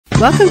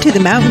Welcome to The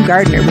Mountain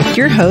Gardener with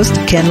your host,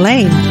 Ken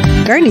Lane.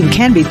 Gardening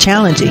can be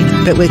challenging,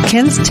 but with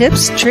Ken's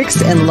tips,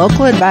 tricks, and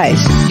local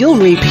advice, you'll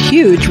reap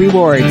huge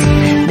rewards.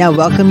 Now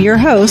welcome your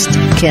host,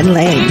 Ken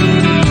Lane.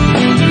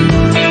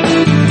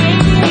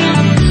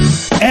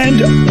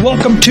 And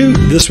welcome to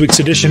this week's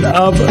edition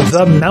of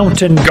The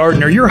Mountain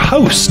Gardener. Your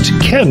host,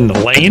 Ken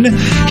Lane,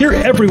 here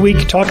every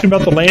week talking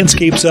about the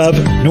landscapes of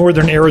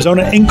northern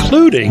Arizona,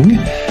 including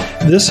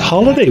this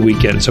holiday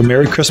weekend. So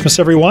Merry Christmas,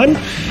 everyone.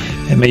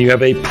 And may you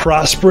have a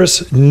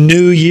prosperous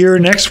new year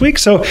next week.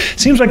 So it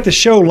seems like the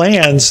show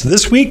lands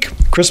this week,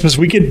 Christmas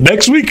weekend,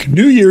 next week,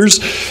 New Year's.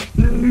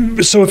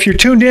 So if you're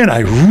tuned in,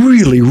 I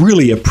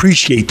really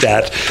appreciate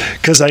that,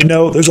 because I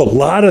know there's a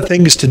lot of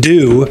things to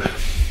do,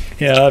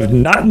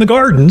 not in the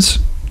gardens,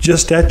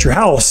 just at your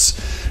house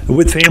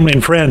with family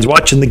and friends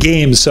watching the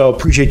games. So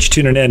appreciate you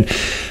tuning in.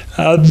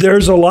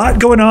 There's a lot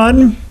going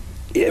on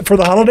for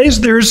the holidays.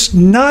 There's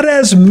not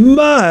as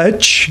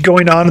much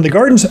going on in the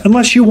gardens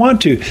unless you want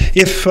to.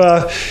 If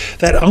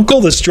that uncle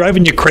that's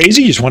driving you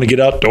crazy, you just want to get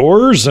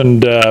outdoors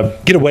and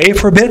get away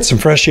for a bit, some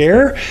fresh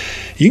air,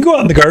 you can go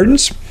out in the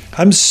gardens.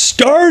 I'm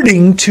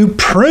starting to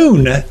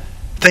prune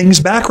things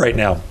back right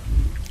now.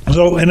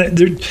 So, and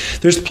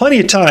there's plenty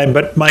of time,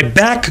 but my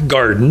back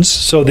gardens,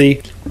 so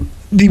the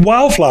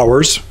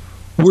wildflowers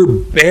were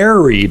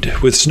buried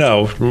with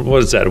snow.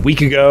 What is that, a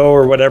week ago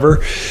or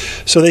whatever?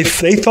 So they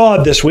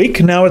thawed this week.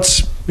 Now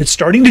it's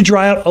starting to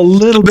dry out a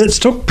little bit.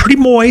 Still pretty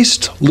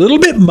moist, a little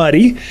bit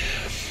muddy,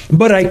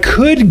 but I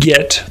could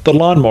get the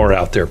lawnmower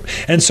out there.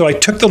 And so I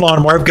took the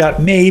lawnmower. I've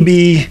got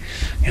maybe,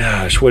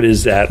 what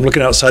is that? I'm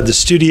looking outside the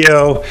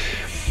studio,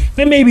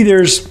 and maybe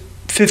there's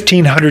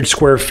 1,500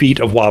 square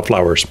feet of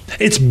wildflowers.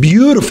 It's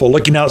beautiful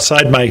looking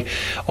outside my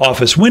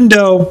office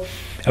window.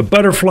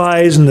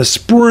 Butterflies in the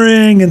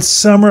spring and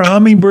summer,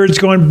 hummingbirds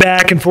going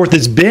back and forth.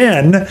 It's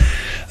been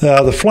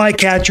the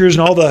flycatchers and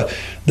all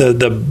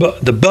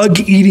the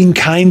bug-eating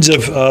kinds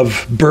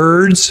of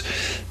birds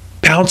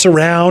bounce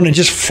around and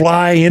just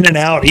fly in and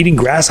out, eating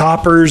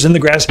grasshoppers in the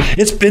grass.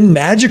 It's been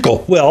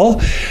magical.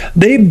 Well,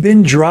 they've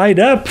been dried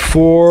up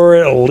for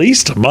at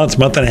least a month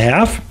and a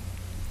half.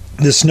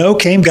 The snow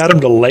came, got them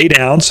to lay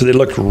down, so they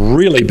looked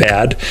really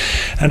bad.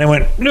 And I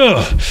went,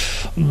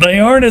 they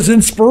aren't as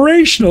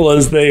inspirational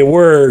as they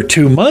were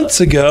 2 months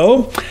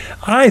ago.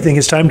 I think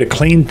it's time to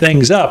clean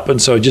things up.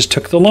 And so I just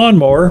took the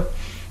lawnmower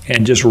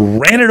and just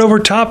ran it over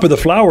top of the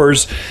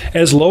flowers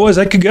as low as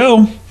I could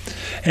go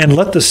and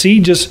let the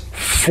seed just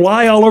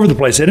fly all over the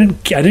place. I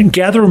didn't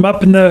gather them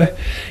up in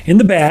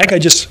the bag. I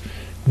just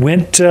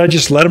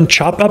just let them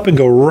chop up and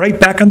go right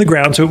back on the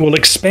ground, so it will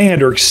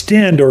expand or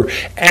extend or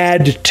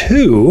add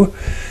to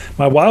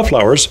my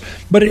wildflowers.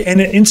 But it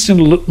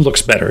instantly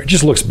looks better. It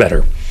just looks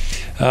better.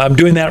 I'm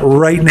doing that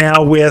right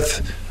now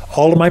with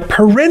all of my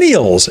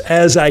perennials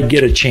as I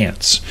get a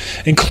chance,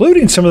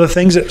 including some of the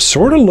things that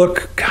sort of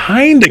look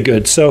kind of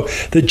good. So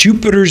the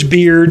Jupiter's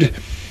beard,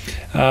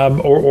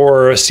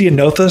 or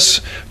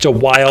Ceanothus. It's a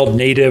wild,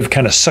 native,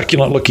 kind of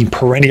succulent-looking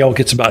perennial.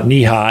 Gets about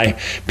knee-high.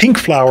 Pink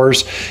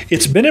flowers.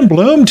 It's been in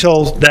bloom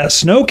till that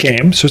snow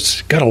came, so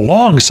it's got a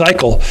long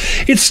cycle.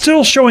 It's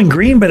still showing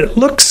green, but it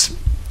looks...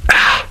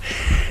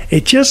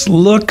 It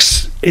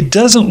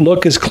doesn't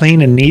look as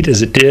clean and neat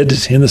as it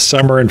did in the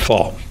summer and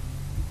fall.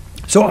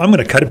 So I'm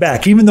going to cut it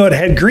back. Even though it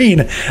had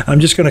green, I'm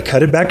just going to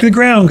cut it back to the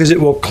ground because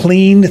it will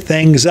clean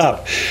things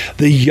up.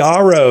 The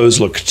yarrows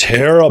look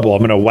terrible. I'm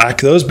going to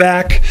whack those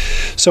back.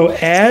 So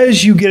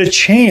as you get a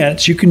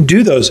chance, you can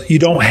do those. You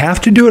don't have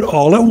to do it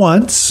all at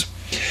once.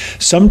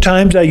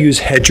 Sometimes I use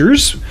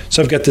hedgers.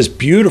 So I've got this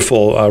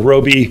beautiful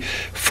Roby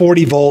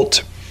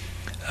 40-volt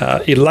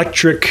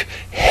electric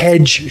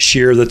hedge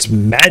shear that's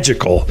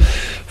magical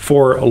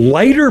for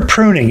lighter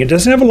pruning. It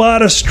doesn't have a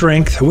lot of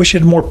strength. I wish it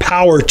had more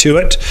power to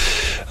it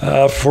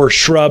for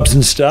shrubs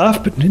and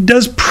stuff, but it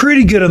does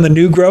pretty good on the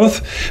new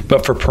growth.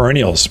 But for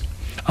perennials,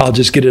 I'll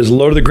just get it as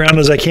low to the ground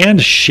as I can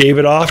to shave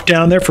it off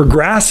down there. For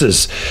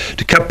grasses,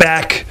 to cut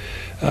back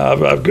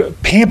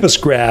pampas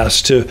grass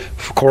to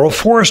coral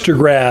forester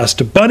grass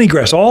to bunny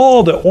grass,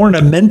 all the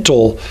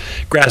ornamental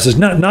grasses,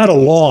 not a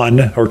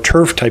lawn or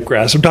turf type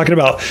grass. I'm talking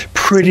about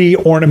pretty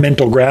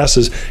ornamental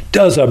grasses.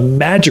 Does a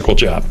magical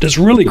job. Does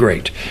really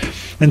great.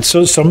 And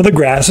so some of the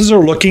grasses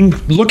are looking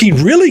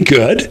really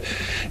good,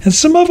 and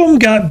some of them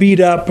got beat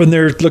up and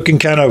they're looking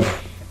kind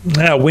of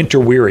winter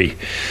weary.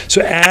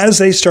 So as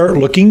they start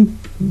looking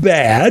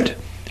bad,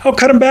 I'll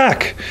cut them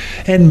back.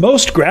 And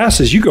most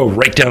grasses, you go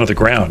right down to the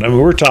ground. I mean,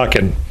 we're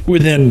talking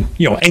within,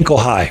 ankle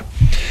high.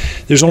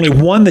 There's only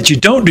one that you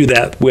don't do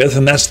that with,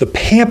 and that's the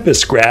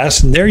pampas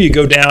grass. And there you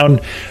go down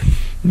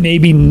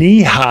maybe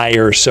knee high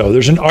or so.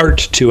 There's an art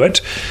to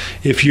it.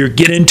 If you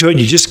get into it and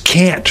you just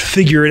can't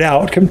figure it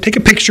out, come take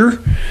a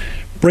picture,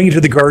 bring it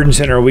to the garden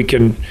center. We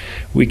can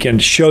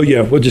show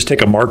you. We'll just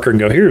take a marker and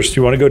go, do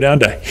you want to go down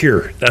to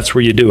here? That's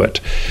where you do it.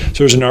 So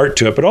there's an art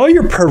to it. But all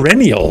your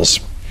perennials,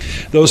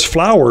 those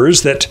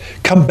flowers that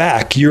come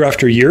back year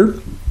after year,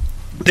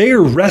 they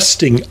are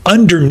resting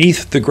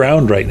underneath the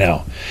ground right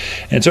now.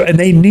 And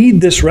they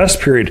need this rest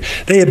period.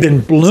 They have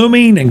been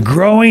blooming and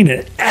growing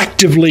and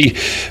actively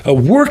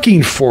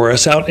working for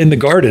us out in the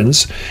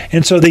gardens.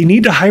 And so they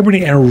need to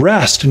hibernate and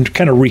rest and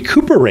kind of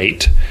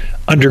recuperate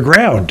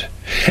underground.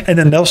 And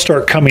then they'll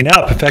start coming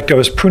up. In fact, I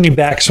was pruning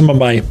back some of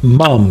my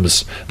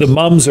mums.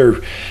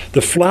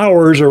 The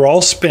flowers are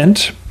all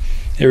spent.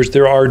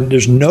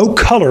 There's no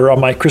color on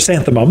my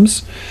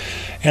chrysanthemums.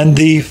 And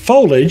the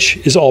foliage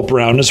is all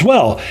brown as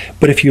well.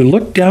 But if you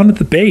look down at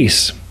the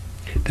base,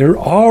 they're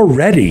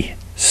already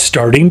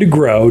starting to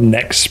grow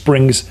next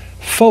spring's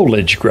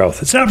foliage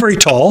growth. It's not very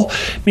tall.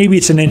 Maybe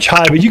it's an inch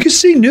high, but you can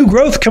see new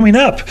growth coming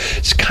up.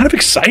 It's kind of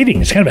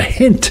exciting. It's kind of a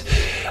hint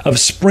of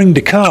spring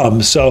to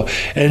come. So,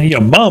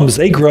 and mums,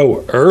 they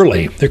grow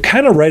early. They're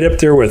kind of right up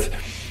there with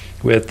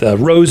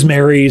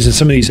rosemaries and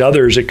some of these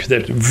others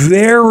that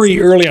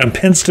very early on,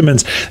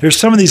 penstemons. There's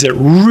some of these that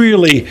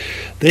really,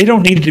 they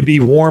don't need it to be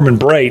warm and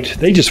bright.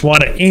 They just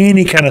want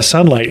any kind of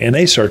sunlight, and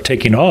they start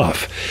taking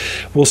off.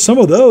 Well, some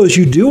of those,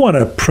 you do want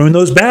to prune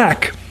those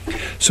back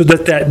so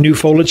that new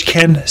foliage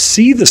can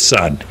see the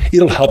sun.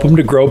 It'll help them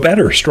to grow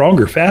better,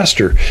 stronger,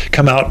 faster,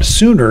 come out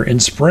sooner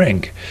in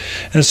spring.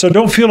 And so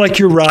don't feel like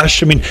you're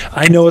rushed. I mean,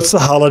 I know it's the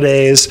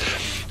holidays,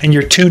 and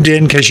you're tuned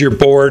in because you're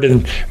bored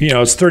and,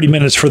 it's 30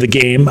 minutes for the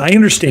game. I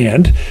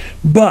understand.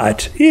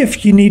 But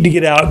if you need to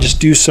get out, just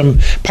do some.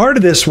 Part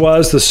of this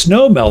was the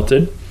snow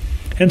melted,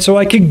 and so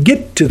I could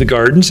get to the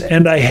gardens,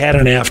 and I had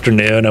an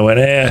afternoon. I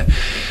went,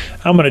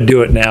 I'm going to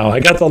do it now. I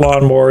got the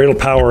lawnmower. It'll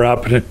power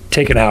up and it'll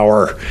take an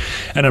hour,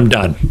 and I'm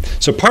done.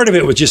 So part of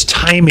it was just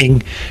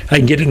timing. I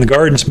can get in the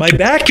gardens. My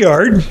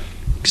backyard,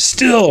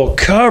 still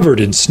covered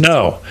in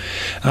snow.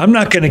 I'm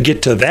not going to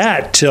get to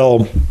that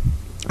till...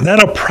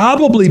 That'll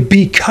probably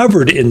be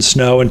covered in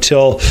snow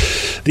until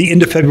the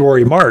end of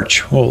February,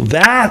 March. Well,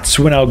 that's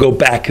when I'll go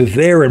back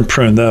there and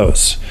prune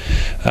those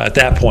at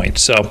that point.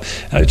 So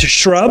to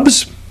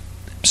shrubs,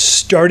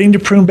 starting to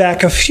prune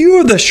back a few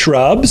of the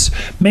shrubs,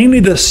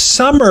 mainly the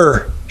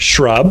summer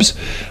shrubs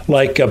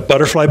like a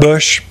butterfly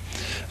bush.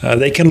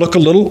 They can look a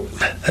little,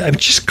 I'm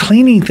just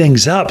cleaning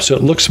things up so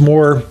it looks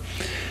more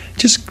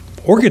just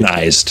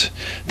organized.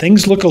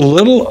 Things look a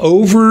little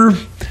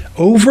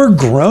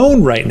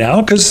overgrown right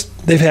now because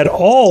they've had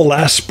all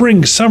last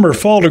spring, summer,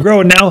 fall to grow,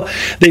 and now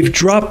they've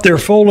dropped their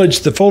foliage.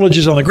 The foliage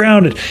is on the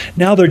ground, and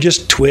now they're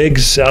just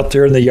twigs out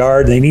there in the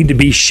yard, and they need to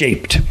be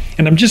shaped.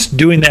 And I'm just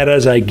doing that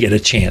as I get a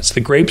chance.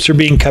 The grapes are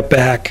being cut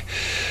back.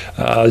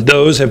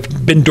 Those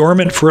have been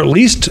dormant for at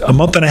least a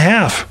month and a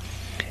half.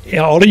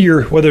 All of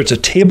your, whether it's a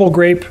table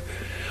grape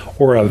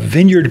or a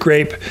vineyard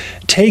grape,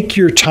 take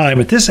your time.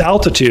 At this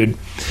altitude,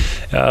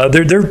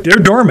 they're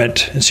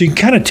dormant, and so you can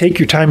kind of take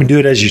your time and do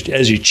it as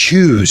you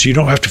choose. You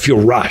don't have to feel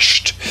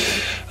rushed.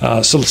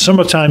 So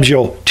sometimes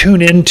you'll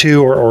tune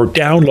into or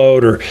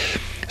download or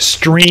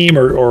stream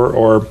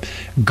or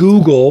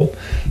Google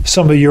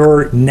some of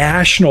your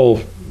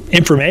national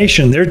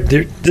information.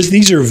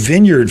 These are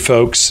vineyard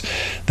folks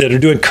that are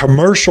doing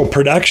commercial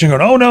production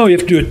going, oh no, you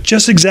have to do it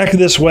just exactly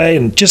this way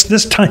and just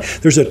this time.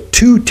 There's a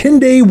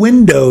 10-day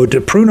window to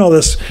prune all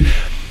this.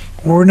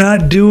 We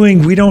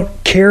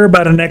don't care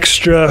about an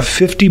extra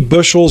 50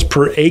 bushels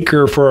per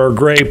acre for our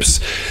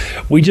grapes.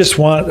 We just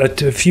want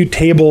a few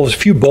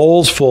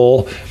bowls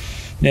full,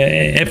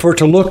 and for it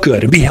to look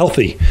good and be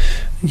healthy.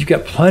 You've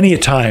got plenty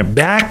of time.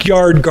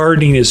 Backyard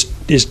gardening is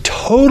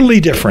totally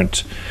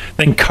different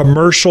than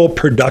commercial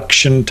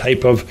production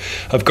type of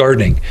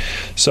gardening.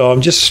 So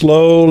I'm just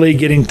slowly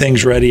getting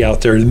things ready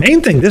out there. The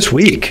main thing this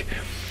week,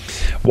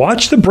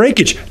 watch the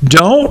breakage.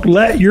 Don't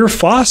let your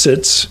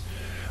faucets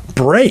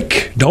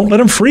break. Don't let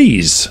them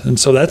freeze. And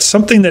so that's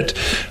something that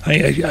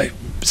I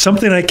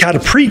got to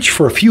preach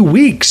for a few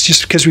weeks,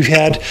 just because we've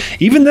had,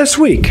 even this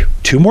week,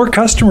 2 more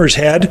customers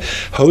had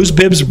hose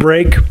bibs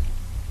break.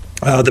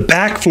 The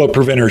backflow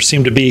preventer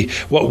seemed to be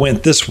what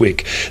went this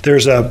week.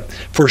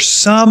 For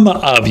some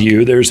of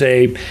you, there's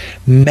a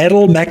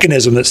metal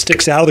mechanism that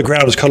sticks out of the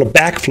ground. It's called a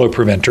backflow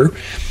preventer,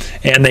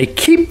 and they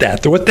keep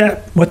that. What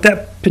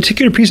that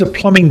particular piece of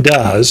plumbing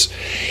does,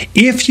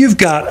 if you've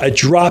got a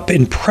drop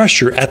in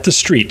pressure at the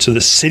street, so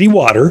the city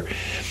water,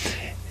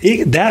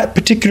 that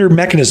particular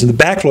mechanism, the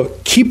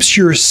backflow, keeps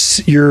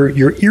your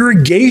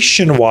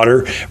irrigation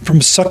water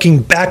from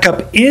sucking back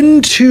up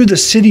into the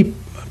city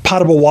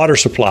potable water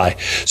supply.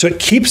 So it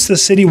keeps the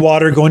city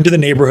water going to the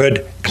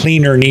neighborhood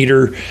cleaner,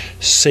 neater,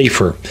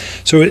 safer.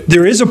 So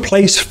there is a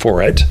place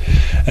for it,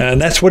 and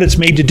that's what it's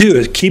made to do.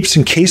 It keeps,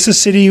 in case the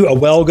city, a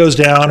well goes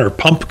down or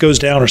pump goes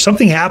down or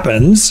something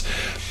happens,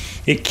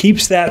 it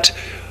keeps that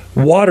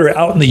water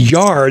out in the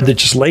yard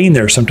that's just laying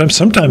there.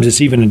 Sometimes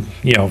it's even,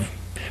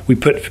 we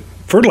put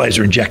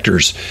fertilizer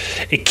injectors.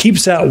 It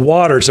keeps that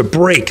water. It's a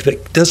break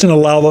that doesn't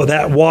allow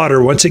that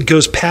water, once it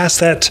goes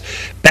past that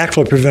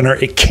backflow preventer,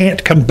 it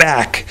can't come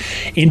back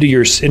into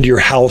your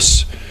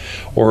house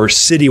or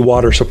city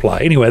water supply.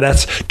 Anyway,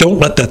 don't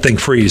let that thing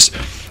freeze.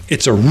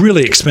 it's a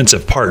really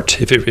expensive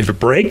part. If it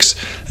breaks,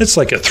 it's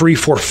like a $300,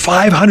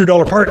 $400,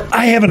 $500 part.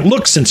 I haven't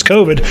looked since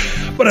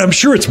COVID, but I'm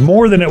sure it's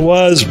more than it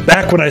was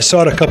back when I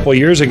saw it a couple of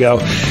years ago.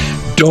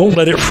 Don't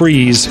let it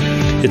freeze.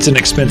 It's an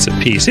expensive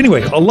piece.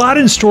 Anyway, a lot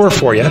in store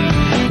for you.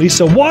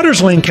 Lisa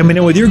Waterslane coming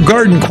in with your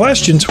garden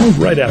questions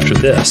right after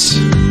this.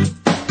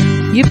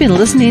 You've been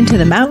listening to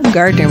The Mountain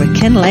Gardener with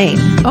Ken Lane,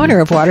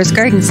 owner of Waters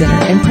Garden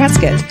Center in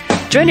Prescott.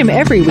 Join him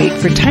every week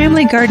for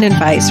timely garden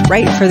advice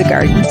right for the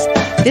gardens.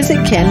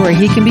 Visit Ken where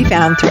he can be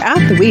found throughout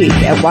the week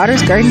at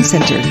Waters Garden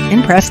Center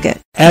in Prescott.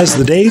 As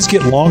the days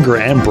get longer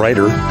and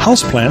brighter,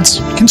 houseplants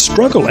can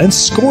struggle and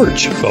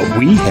scorch, but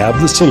we have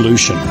the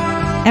solution.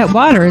 At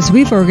Waters,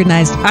 we've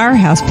organized our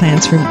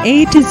houseplants from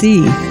A to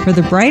Z for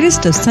the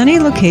brightest of sunny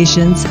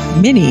locations,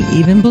 many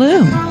even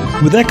bloom.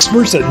 With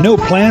experts that know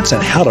plants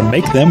and how to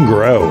make them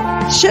grow.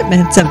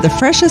 Shipments of the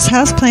freshest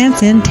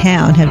houseplants in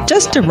town have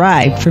just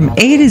arrived from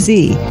A to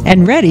Z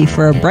and ready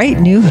for a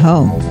bright new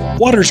home.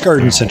 Waters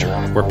Garden Center,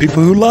 where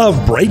people who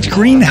love bright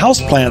green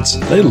houseplants,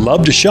 they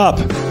love to shop,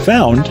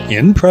 found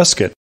in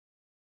Prescott.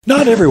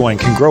 Not everyone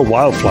can grow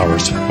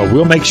wildflowers, but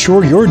we'll make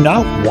sure you're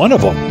not one of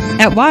them.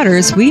 At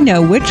Waters, we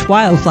know which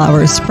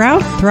wildflowers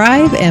sprout,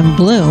 thrive, and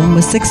bloom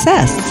with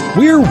success.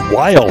 We're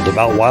wild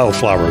about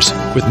wildflowers,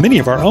 with many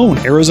of our own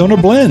Arizona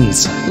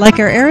blends. Like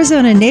our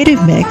Arizona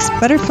Native Mix,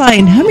 Butterfly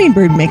and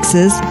Hummingbird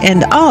mixes,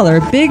 and all are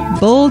big,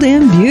 bold,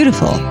 and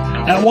beautiful.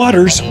 At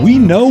Waters, we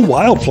know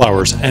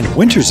wildflowers, and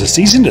winter's a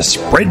season to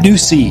spread new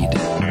seed.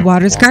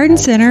 Waters Garden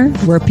Center,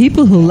 where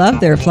people who love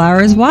their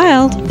flowers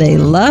wild, they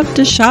love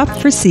to shop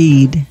for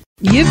seed.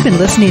 You've been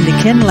listening to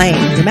Ken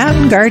Lane, the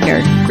Mountain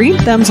Gardener. Green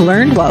thumbs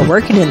learned while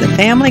working in the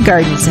Family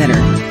Garden Center.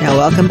 Now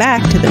welcome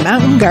back to the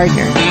Mountain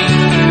Gardener.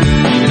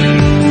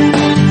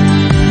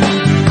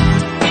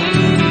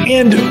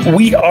 And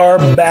we are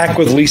back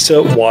with Lisa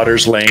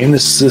Waterslane.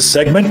 This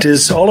segment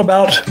is all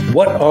about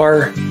what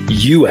are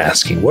you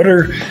asking? What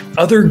are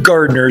other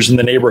gardeners in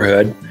the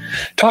neighborhood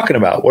talking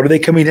about? What are they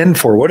coming in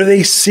for? What are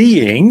they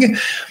seeing?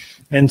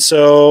 And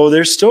so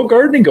there's still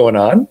gardening going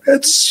on.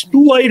 It's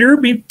lighter.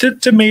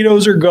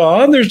 Tomatoes are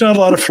gone. There's not a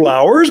lot of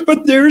flowers,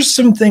 but there's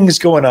some things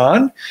going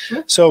on.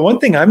 So one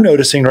thing I'm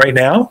noticing right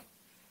now.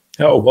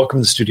 Oh, welcome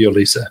to the studio,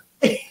 Lisa.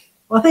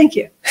 Well, thank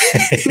you.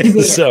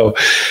 So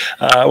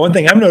one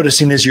thing I'm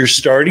noticing is you're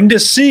starting to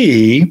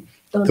see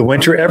the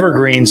winter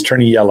evergreens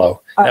turning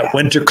yellow, that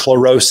winter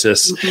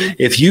chlorosis. Mm-hmm.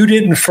 If you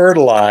didn't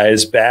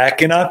fertilize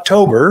back in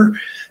October,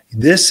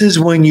 this is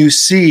when you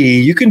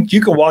see, you can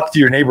walk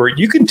through your neighborhood,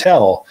 you can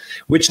tell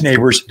which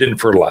neighbors didn't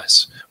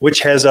fertilize, which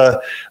has the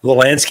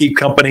landscape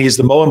companies,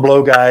 the mow and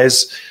blow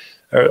guys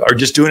are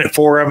just doing it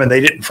for them and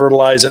they didn't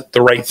fertilize it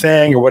the right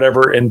thing or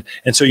whatever. And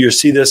so you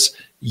see this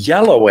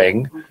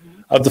yellowing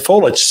of the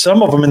foliage.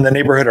 Some of them in the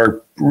neighborhood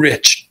are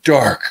rich,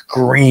 dark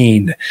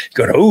green.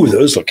 Going, oh,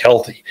 those look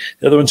healthy.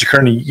 The other ones are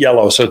turning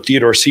yellow. So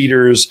Theodore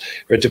cedars,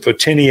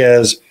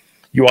 retifotinias,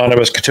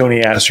 Euonymus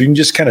cotoneaster, you can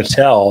just kind of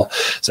tell.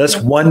 So that's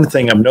one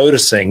thing I'm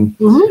noticing.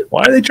 Mm-hmm.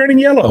 Why are they turning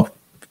yellow?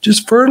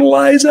 Just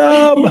fertilize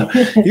them.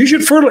 You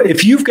should fertilize.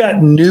 If you've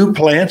got new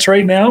plants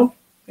right now,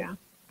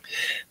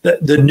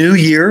 the new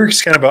year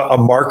is kind of a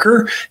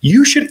marker.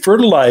 You should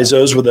fertilize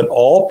those with an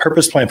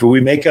all-purpose plant food.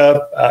 We make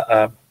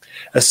a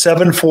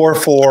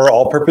 744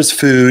 all-purpose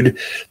food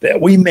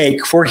that we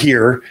make for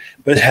here,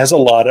 but it has a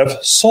lot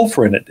of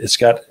sulfur in it. It's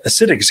got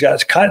acidic. It's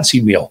got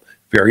cottonseed meal.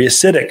 Very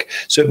acidic.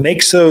 So it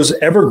makes those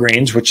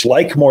evergreens, which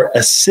like more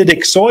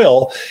acidic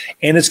soil,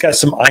 and it's got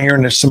some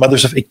iron and some other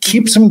stuff. It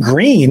keeps them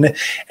green,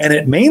 and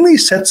it mainly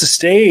sets the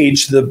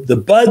stage.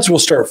 The buds will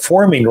start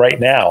forming right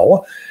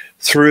now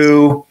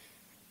through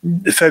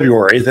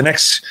February. The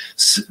next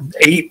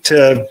 8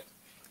 to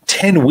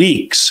 10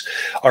 weeks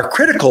are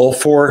critical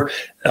for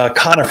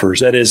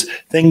conifers. That is,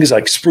 things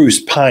like spruce,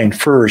 pine,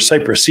 fir,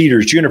 cypress,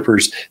 cedars,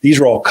 junipers. These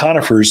are all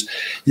conifers.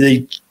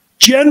 They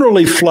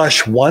generally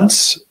flush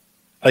once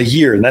a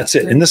year, and that's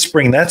it. In the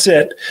spring, that's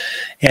it.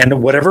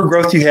 And whatever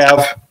growth you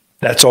have,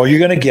 that's all you're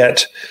going to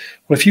get.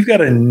 Well, if you've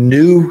got a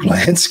new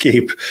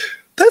landscape,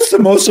 that's the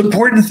most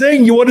important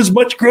thing. You want as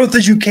much growth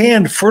as you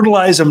can.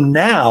 Fertilize them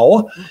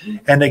now. Mm-hmm.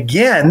 And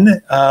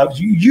again,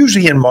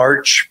 usually in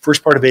March,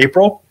 first part of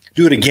April,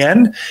 do it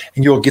again,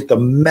 and you'll get the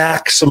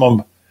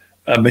maximum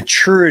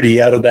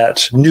maturity out of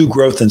that new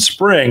growth in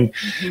spring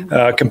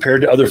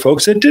compared to other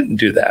folks that didn't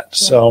do that. Yeah.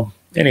 So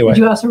anyway. Would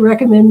you also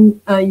recommend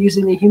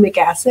using the humic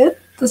acid?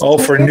 Oh,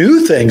 for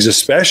new things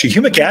especially.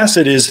 Humic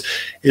acid is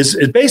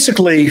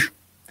basically,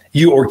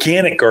 you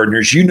organic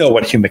gardeners, you know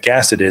what humic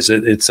acid is.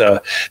 It's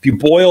if you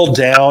boil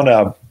down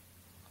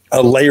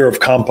a layer of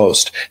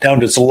compost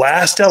down to its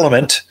last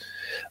element,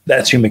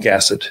 that's humic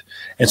acid.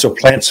 And so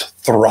plants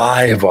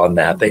thrive on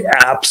that. They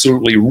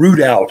absolutely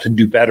root out and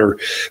do better.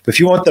 But if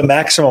you want the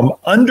maximum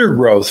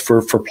undergrowth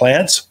for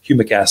plants,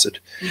 humic acid.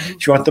 Mm-hmm.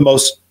 If you want the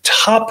most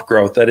top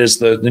growth, that is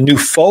the new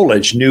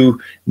foliage, new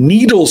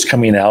needles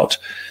coming out,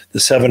 the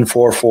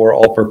 744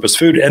 all-purpose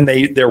food, and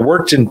they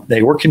work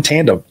in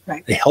tandem.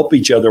 Right. They help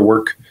each other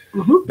work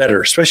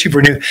better, especially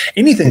for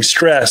anything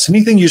stress,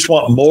 anything you just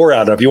want more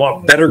out of. You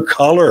want better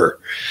color.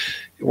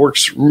 It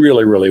works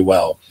really, really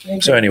well.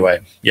 So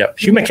anyway,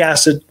 humic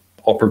acid,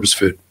 all-purpose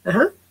food.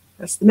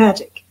 That's the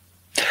magic.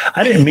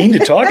 I didn't mean to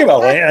talk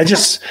about land.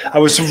 I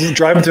was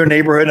driving through a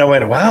neighborhood and I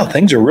went, wow,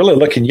 things are really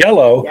looking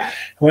yellow. I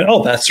went,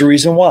 oh, that's the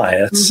reason why.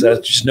 That's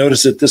just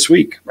noticed it this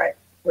week. Right.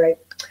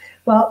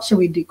 Well, should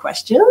we do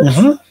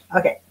questions?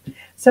 Okay.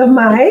 So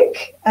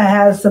Mike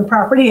has some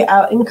property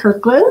out in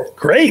Kirkland.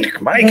 Great.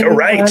 Mike, all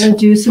right. Want to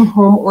do some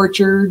home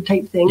orchard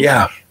type thing.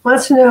 Yeah.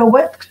 Wants to know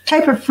what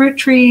type of fruit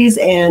trees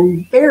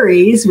and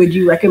berries would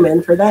you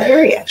recommend for that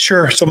area?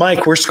 Sure. So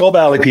Mike, we're Skull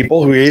Valley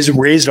people who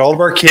raised all of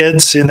our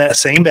kids in that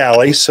same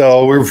valley.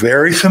 So we're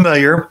very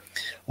familiar.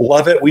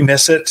 Love it. We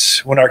miss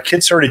it. When our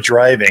kids started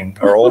driving,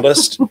 our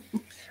oldest,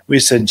 we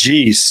said,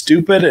 gee,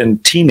 stupid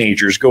and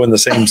teenagers go in the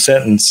same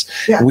sentence.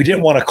 We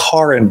didn't want a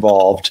car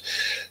involved.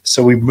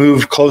 So we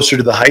moved closer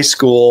to the high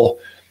school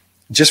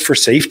just for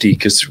safety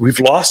because we've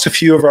lost a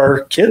few of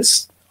our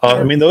kids.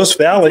 I mean, those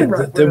valley,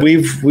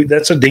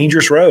 that's a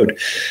dangerous road.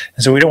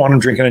 And so we don't want them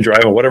drinking and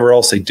driving, whatever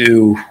else they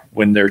do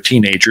when they're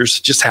teenagers.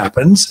 It just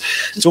happens.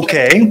 It's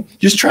okay.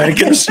 Just trying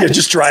to get us,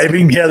 just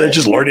driving. Yeah, they're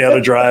just learning how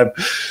to drive.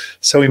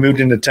 So we moved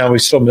into town. We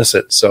still miss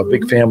it. So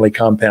big family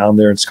compound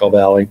there in Skull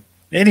Valley.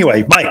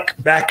 Anyway,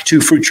 Mike, back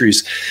to fruit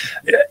trees.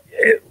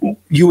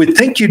 You would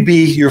think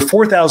you're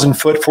 4,000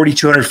 foot,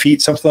 4,200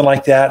 feet, something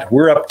like that.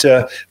 We're up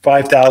to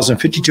 5,000,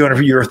 5,200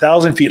 feet. You're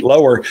 1,000 feet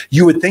lower.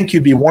 You would think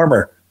you'd be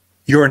warmer.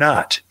 You're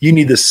not. You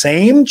need the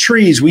same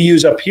trees we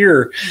use up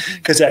here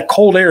because that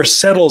cold air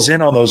settles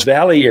in on those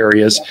valley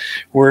areas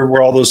where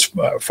all those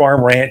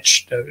farm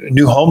ranch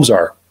new homes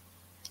are.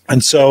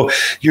 And so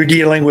you're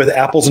dealing with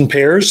apples and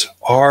pears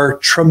are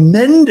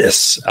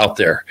tremendous out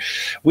there.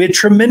 We had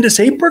tremendous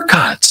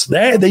apricots.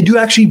 They do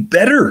actually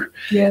better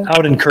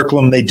out in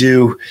Kirkland than they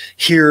do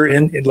here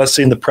in let's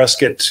say in the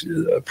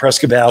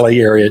Prescott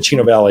Valley area,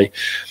 Chino Valley.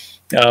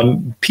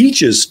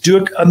 Peaches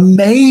do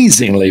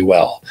amazingly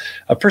well.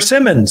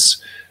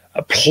 Persimmons,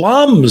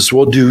 plums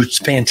will do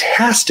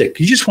fantastic.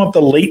 You just want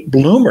the late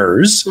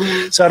bloomers.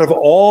 So out of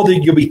all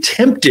you'll be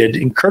tempted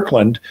in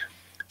Kirkland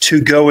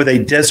to go with a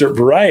desert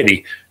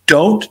variety.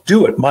 Don't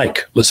do it,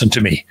 Mike. Listen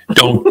to me.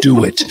 Don't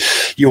do it.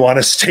 You want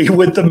to stay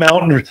with the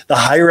mountain, the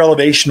higher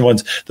elevation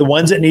ones, the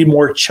ones that need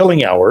more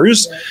chilling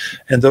hours.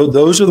 And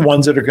those are the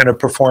ones that are going to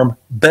perform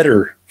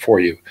better for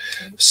you.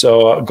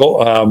 So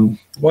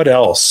what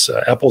else?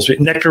 Apples,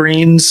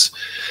 nectarines.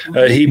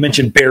 He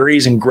mentioned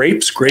berries and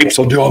grapes. Grapes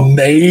will do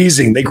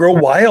amazing. They grow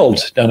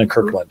wild down in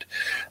Kirkland.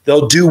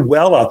 They'll do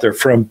well out there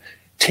from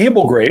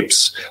table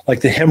grapes,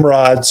 like the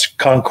Himrods,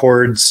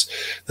 Concords,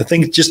 the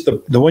thing, just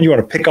the one you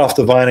want to pick off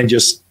the vine and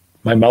just,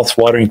 my mouth's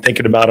watering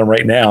thinking about them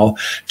right now,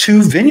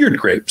 to vineyard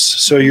grapes.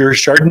 So your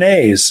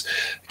Chardonnays,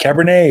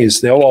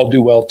 Cabernets, they'll all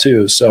do well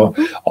too. So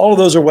all of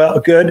those are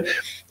good.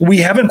 We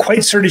haven't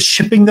quite started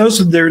shipping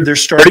those. We're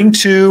starting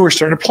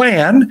to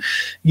plan.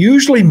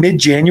 Usually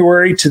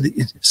mid-January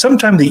to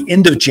sometime the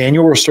end of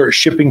January, we'll start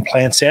shipping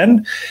plants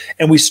in,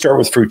 and we start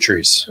with fruit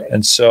trees. Right.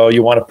 And so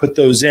you want to put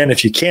those in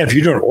if you can. If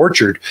you're doing an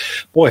orchard,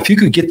 boy, if you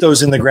could get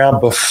those in the ground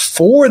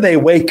before they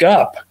wake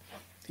up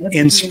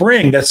in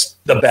spring, that's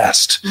the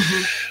best.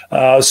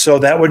 So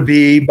that would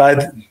be by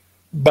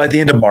the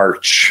end of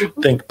March.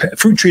 I think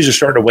fruit trees are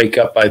starting to wake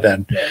up by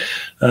then.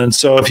 And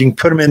so if you can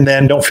put them in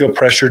then, don't feel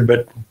pressured,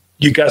 but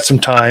you got some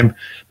time,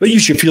 but you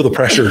should feel the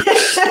pressure.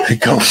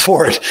 Go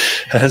for it.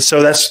 And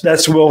so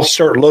we'll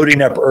start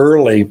loading up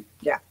early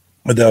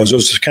with those.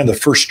 Those are kind of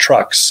the first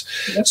trucks.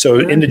 So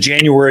into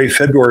January,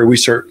 February, we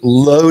start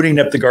loading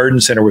up the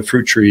garden center with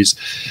fruit trees.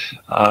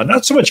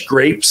 Not so much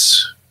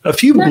grapes, a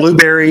few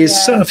blueberries,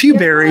 a few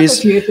berries,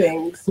 a few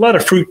things. A lot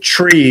of fruit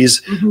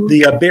trees.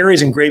 The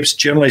berries and grapes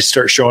generally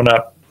start showing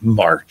up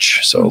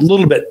March. So a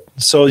little bit.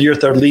 So you're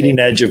at the leading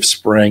edge of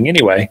spring.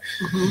 Anyway,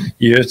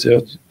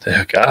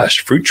 gosh,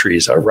 fruit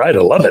trees. All right. I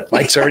love it.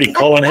 Mike's already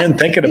calling in,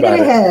 thinking about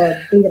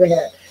it. Think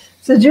ahead.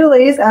 So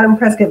Julie's out in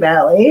Prescott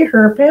Valley.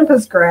 Her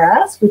pampas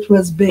grass, which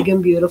was big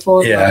and beautiful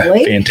and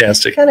lovely.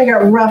 Fantastic. Kind of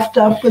got roughed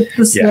up with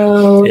the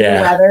snow and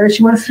the weather.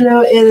 She wants to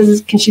know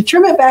can she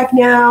trim it back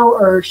now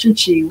or should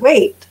she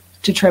wait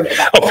to trim it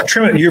back? Oh,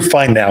 trim it. You're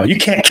fine now. You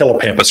can't kill a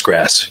pampas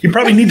grass. You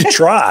probably need to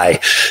try.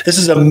 This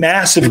is a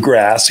massive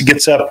grass. It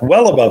gets up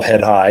well above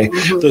head high.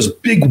 Those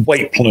big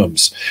white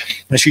plumes.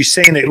 And she's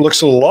saying it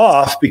looks a little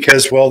off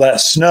because, that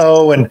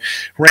snow and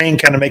rain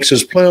kind of makes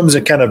those plumes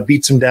and kind of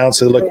beats them down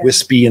so they look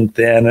wispy and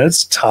thin. And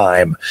it's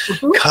time.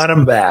 Cut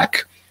them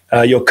back.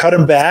 You'll cut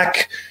them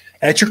back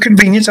at your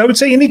convenience. I would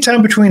say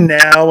anytime between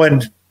now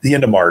and the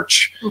end of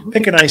March.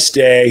 Pick a nice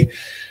day,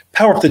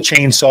 power up the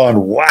chainsaw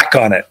and whack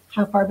on it.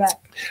 How far back?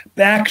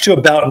 Back to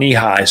about knee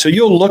high. So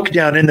you'll look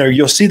down in there,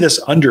 you'll see this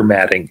under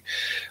matting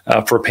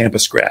for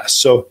pampas grass.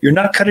 So you're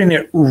not cutting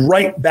it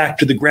right back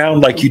to the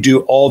ground like you do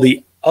all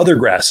the other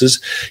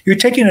grasses. You're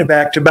taking it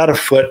back to about a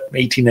foot,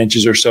 18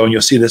 inches or so, and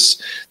you'll see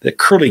the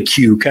curly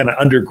Q kind of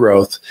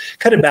undergrowth.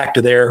 Cut it back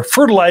to there,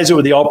 fertilize it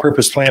with the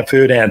all-purpose plant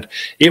food, and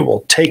it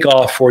will take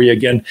off for you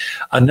again.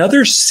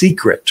 Another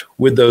secret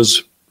with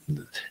those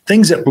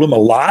things that bloom a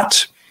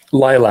lot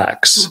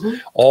lilacs,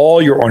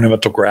 all your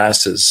ornamental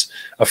grasses,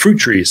 fruit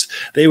trees,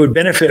 they would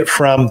benefit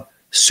from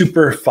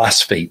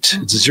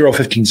superphosphate. It's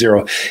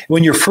 0.15.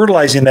 When you're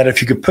fertilizing that,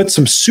 if you could put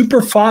some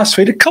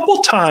superphosphate a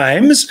couple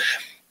times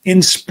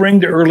in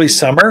spring to early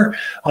summer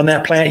on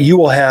that plant, you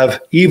will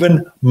have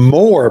even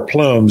more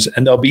plumes,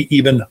 and they'll be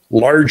even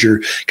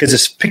larger because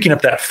it's picking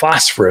up that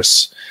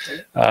phosphorus.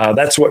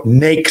 That's what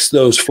makes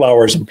those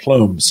flowers and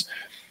plumes.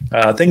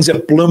 Things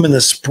that bloom in the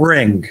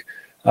spring,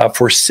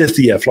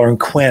 forsythia, flowering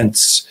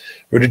quince,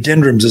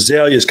 rhododendrons,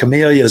 azaleas,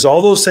 camellias,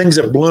 all those things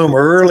that bloom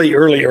early,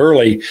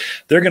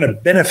 they're going to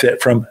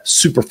benefit from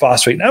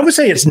superphosphate. And I would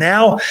say it's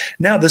now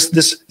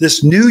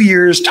this New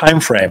Year's time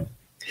frame.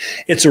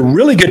 It's a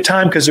really good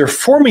time because they're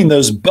forming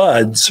those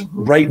buds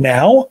right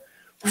now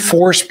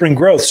for spring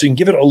growth. So you can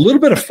give it a little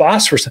bit of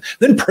phosphorus,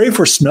 then pray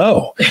for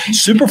snow.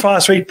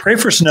 Superphosphate, pray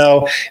for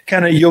snow.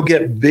 You'll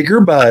get bigger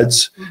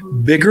buds,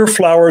 bigger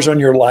flowers on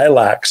your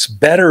lilacs,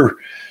 better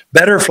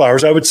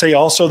flowers. I would say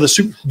also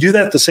do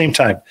that at the same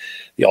time.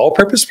 The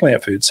all-purpose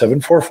plant food,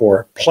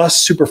 744,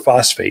 plus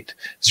superphosphate,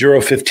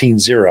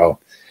 0.15.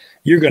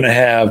 You're going to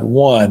have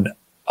one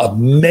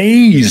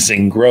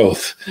amazing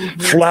growth,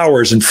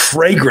 flowers and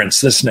fragrance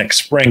this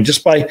next spring.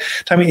 Just by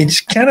time,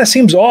 it kind of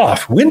seems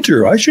off.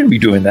 Winter, I shouldn't be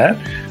doing that.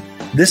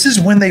 This is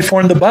when they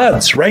form the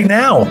buds, right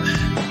now.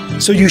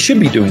 So you should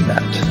be doing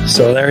that.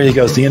 So there you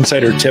go. The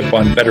insider tip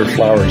on better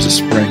flowers this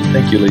spring.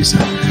 Thank you, Lisa.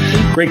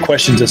 Great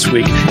questions this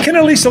week. Ken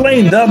and Lisa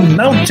Lane, the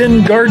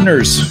Mountain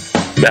Gardeners.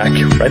 Back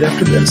right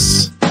after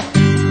this.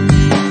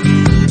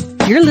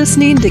 You're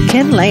listening to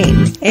Ken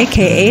Lane,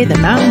 a.k.a. the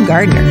Mountain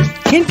Gardener.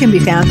 Ken can be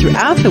found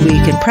throughout the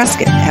week in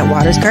Prescott at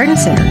Waters Garden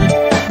Center.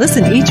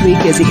 Listen each week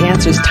as he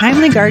answers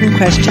timely garden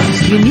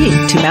questions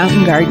unique to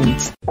mountain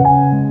gardens.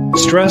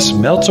 Stress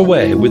melts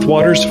away with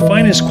Waters'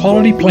 finest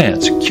quality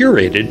plants,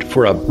 curated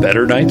for a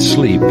better night's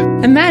sleep.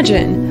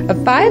 Imagine a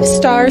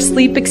 5-star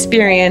sleep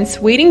experience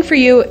waiting for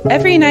you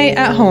every night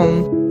at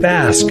home.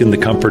 Bask in the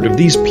comfort of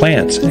these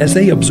plants as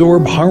they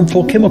absorb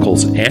harmful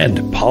chemicals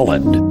and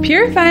pollen.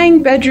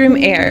 Purifying bedroom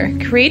air,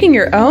 creating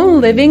your own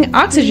living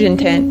oxygen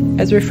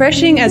tent, as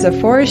refreshing as a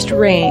forest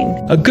rain.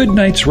 A good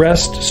night's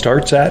rest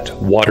starts at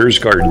Waters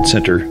Garden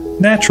Center.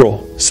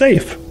 Natural,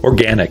 safe,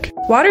 organic.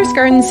 Waters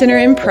Garden Center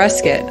in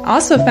Prescott,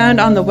 also found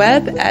on the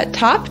web at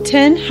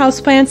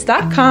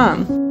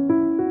top10houseplants.com.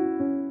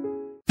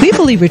 We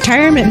believe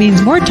retirement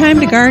means more time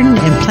to garden,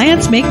 and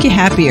plants make you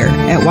happier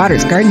at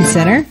Waters Garden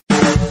Center.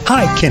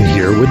 Hi, Ken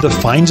here with the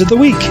finds of the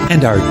week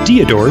and our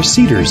Deodar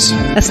cedars.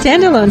 A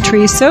standalone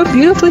tree so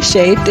beautifully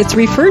shaped it's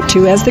referred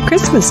to as the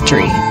Christmas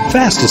tree.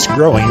 Fastest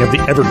growing of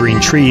the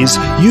evergreen trees,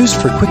 used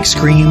for quick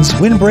screens,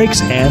 windbreaks,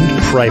 and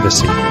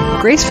privacy.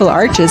 Graceful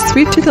arches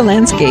sweep through the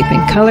landscape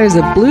in colors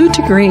of blue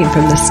to green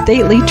from the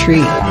stately tree.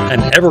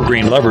 An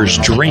evergreen lover's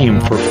dream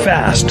for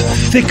fast,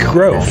 thick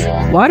growth.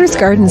 Waters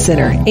Garden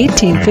Center,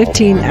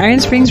 1815 Iron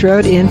Springs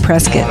Road in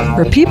Prescott.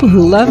 For people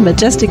who love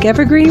majestic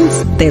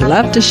evergreens, they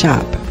love to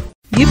shop.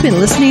 You've been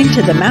listening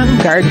to The Mountain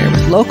Gardener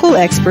with local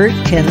expert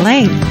Ken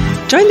Lane.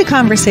 Join the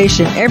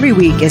conversation every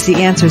week as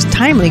he answers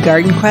timely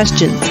garden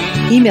questions.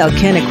 Email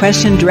Ken a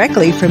question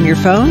directly from your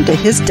phone to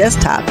his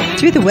desktop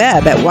through the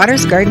web at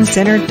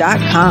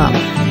watersgardencenter.com.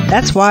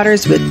 That's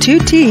Waters with 2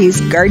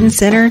 T's,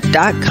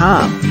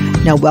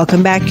 gardencenter.com. Now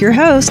welcome back your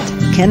host,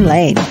 Ken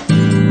Lane.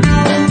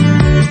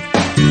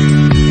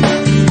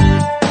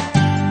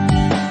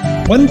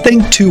 One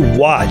thing to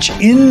watch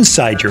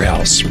inside your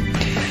house.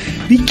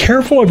 Be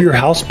careful of your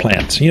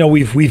houseplants. You know,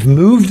 we've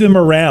moved them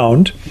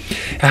around.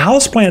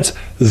 Houseplants,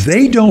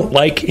 they don't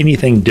like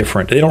anything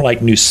different. They don't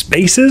like new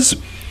spaces.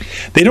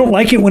 They don't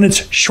like it when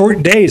it's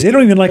short days. They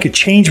don't even like a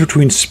change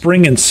between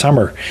spring and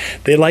summer.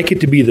 They like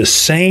it to be the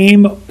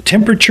same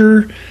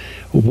temperature,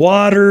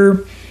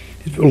 water,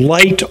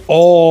 light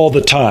all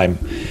the time.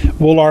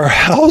 Well, our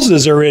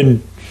houses are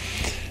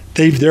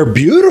they're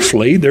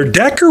beautifully, they're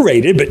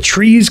decorated, but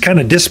trees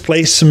kind of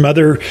displace some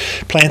other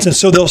plants, and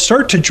so they'll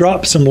start to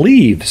drop some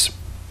leaves.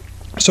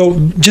 So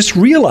just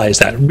realize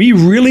that. Be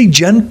really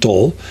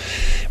gentle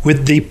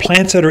with the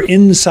plants that are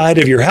inside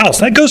of your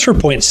house. That goes for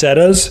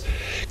poinsettias,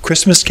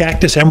 Christmas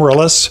cactus,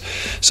 amaryllis.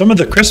 Some of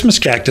the Christmas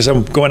cactus,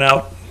 I'm going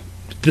out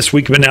this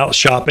week, been out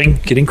shopping,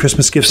 getting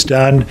Christmas gifts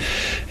done,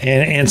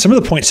 and some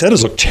of the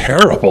poinsettias look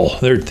terrible.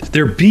 They're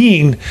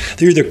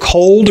either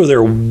cold or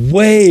they're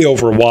way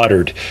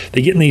overwatered.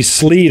 They get in these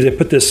sleeves. They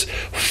put this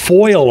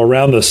foil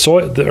around the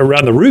soil,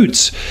 around the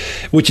roots,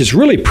 which is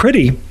really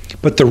pretty,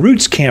 but the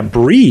roots can't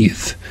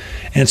breathe.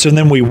 And so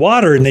then we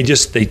water and they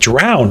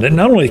drown. And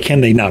not only can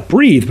they not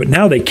breathe, but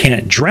now they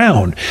can't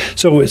drown.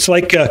 So it's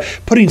like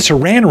putting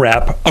saran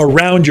wrap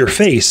around your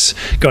face,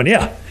 going,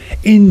 yeah,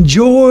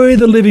 enjoy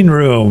the living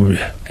room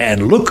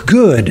and look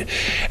good.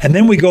 And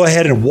then we go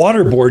ahead and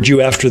waterboard you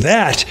after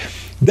that.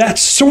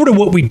 That's sort of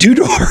what we do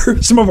to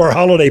some of our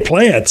holiday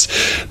plants.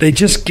 They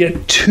just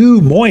get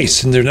too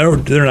moist, and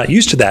they're not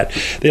used to that.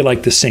 They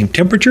like the same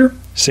temperature,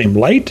 same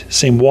light,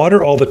 same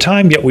water all the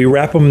time, yet we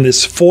wrap them in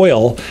this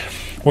foil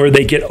or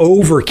they get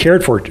over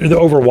cared for,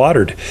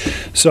 overwatered.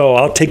 So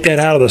I'll take that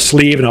out of the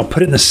sleeve and I'll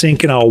put it in the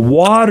sink and I'll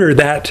water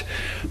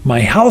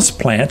my house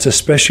plants,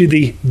 especially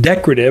the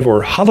decorative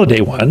or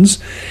holiday ones,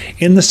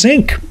 in the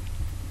sink.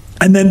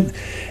 And then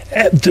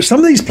some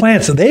of these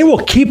plants, they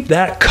will keep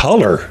that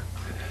color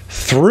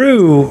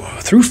through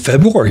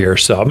February or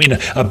so. I mean,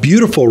 a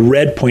beautiful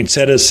red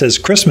poinsettia says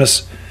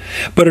Christmas,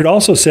 but it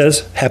also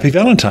says Happy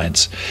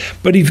Valentine's.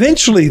 But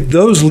eventually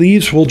those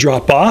leaves will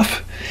drop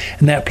off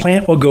and that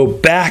plant will go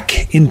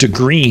back into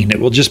green. It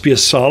will just be a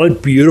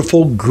solid,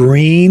 beautiful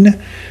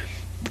green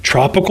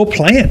tropical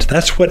plant.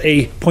 That's what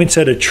a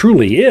poinsettia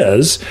truly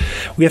is.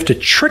 We have to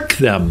trick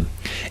them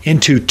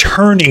into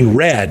turning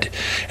red.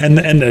 And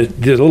the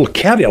little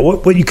caveat,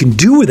 what you can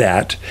do with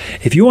that,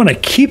 if you want to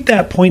keep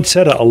that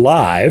poinsettia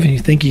alive, and you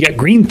think you got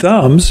green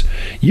thumbs,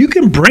 you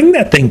can bring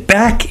that thing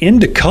back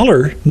into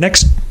color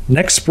next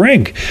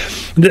spring.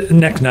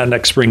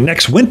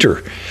 Next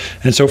winter.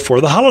 And so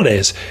for the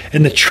holidays.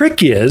 And the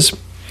trick is,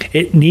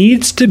 it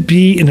needs to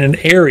be in an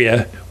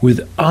area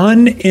with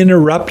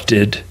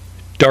uninterrupted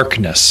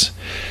darkness.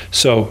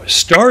 So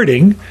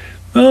starting,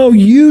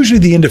 usually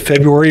the end of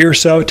February or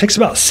so, it takes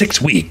about 6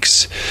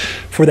 weeks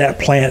for that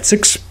plant,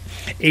 6,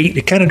 8,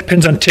 it kind of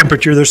depends on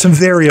temperature. There's some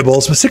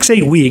variables, but 6,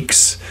 8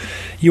 weeks,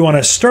 you want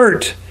to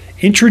start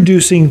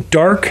introducing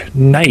dark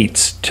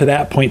nights to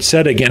that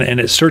poinsettia again, and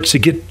it starts to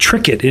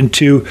trick it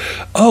into,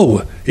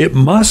 it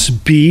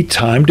must be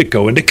time to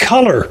go into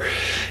color.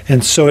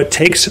 And so it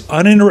takes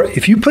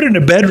if you put it in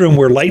a bedroom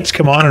where lights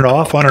come on and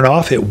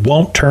off, it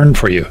won't turn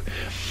for you.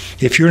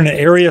 If you're in an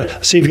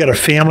area, say you've got a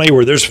family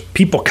where there's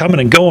people coming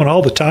and going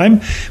all the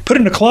time, put it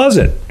in a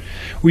closet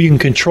where you can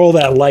control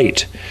that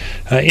light.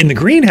 In the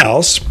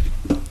greenhouse,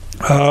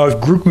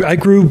 I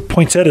grew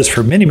poinsettias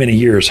for many, many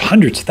years,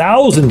 hundreds,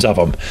 thousands of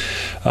them.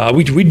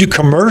 We do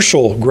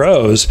commercial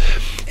grows,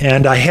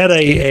 and I had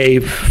a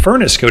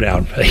furnace go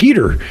down, a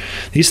heater.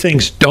 These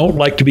things don't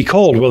like to be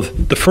cold. Well,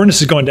 the furnace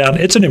is going down.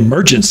 It's an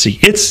emergency.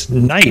 It's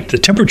night. The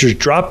temperature's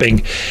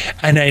dropping,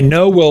 and I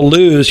know we'll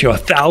lose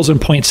 1,000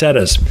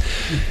 poinsettias.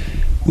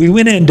 We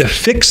went in to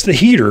fix the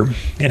heater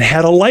and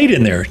had a light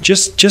in there,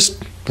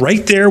 just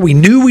right there. We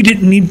knew we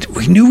didn't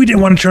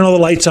want to turn all the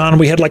lights on.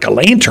 We had like a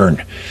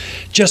lantern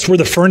just where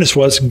the furnace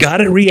was,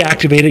 got it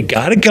reactivated,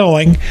 got it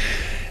going.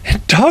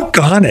 And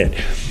doggone it,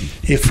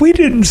 if we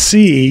didn't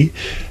see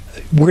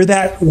where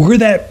that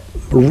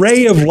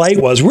ray of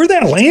light was, where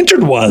that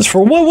lantern was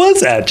for, what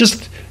was that?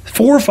 Just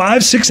 4,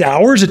 5, 6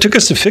 hours it took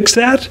us to fix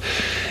that.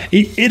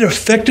 It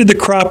affected the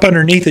crop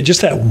underneath it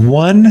just that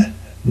one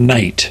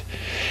night.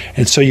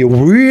 And so you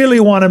really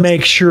want to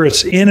make sure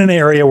it's in an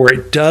area where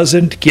it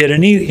doesn't get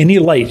any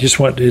light.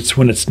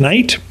 When it's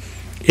night,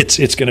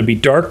 it's going to be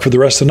dark for the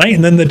rest of the night,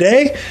 and then the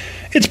day,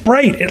 it's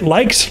bright. It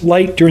likes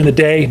light during the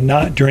day,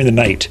 not during the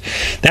night.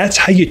 That's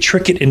how you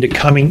trick it into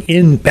coming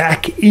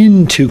back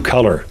into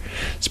color.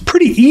 It's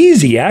pretty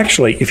easy,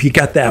 actually, if you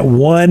got that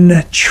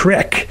one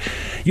trick.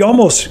 You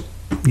almost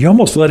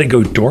let it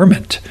go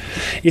dormant.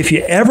 If you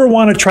ever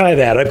want to try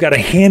that, I've got a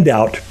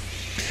handout.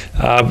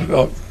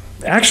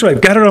 Actually,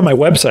 I've got it on my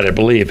website, I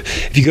believe.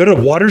 If you go to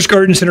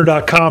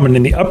watersgardencenter.com, and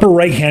in the upper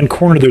right-hand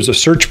corner, there's a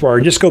search bar,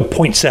 and just go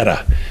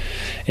poinsettia,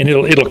 and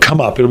it'll come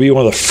up. It'll be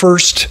one of the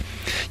first,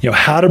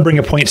 how to bring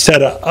a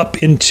poinsettia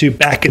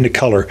back into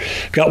color.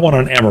 Got one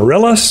on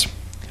amaryllis,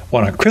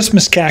 one on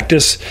Christmas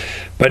cactus,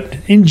 but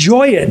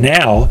enjoy it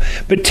now.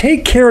 But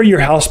take care of your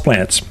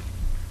houseplants.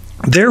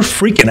 They're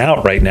freaking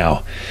out right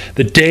now.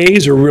 The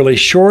days are really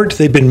short.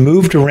 They've been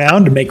moved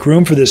around to make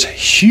room for this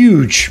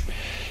huge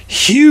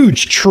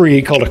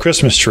tree called a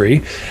Christmas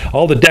tree,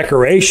 all the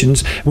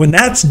decorations. When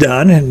that's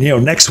done, and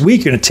next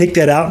week you're going to take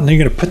that out and you're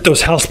going to put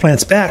those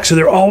houseplants back. So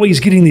they're always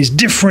getting these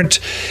different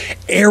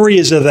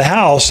areas of the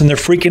house and they're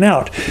freaking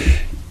out.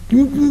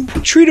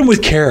 Treat them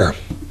with care.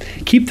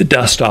 Keep the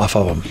dust off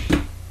of them.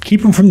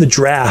 Keep them from the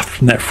draft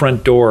from that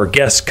front door,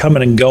 guests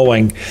coming and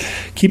going.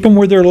 Keep them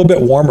where they're a little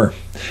bit warmer.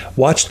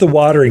 Watch the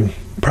watering.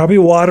 Probably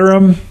water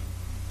them,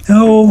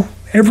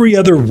 every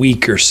other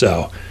week or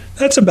so.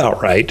 That's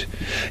about right.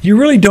 You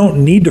really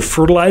don't need to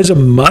fertilize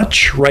them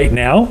much right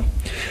now.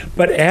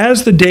 But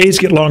as the days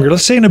get longer,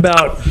 let's say in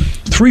about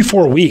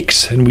 3-4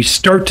 weeks, and we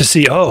start to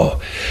see,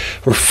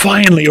 we're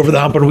finally over the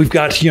hump, and we've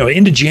got,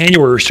 into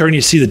January, we're starting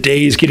to see the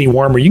days getting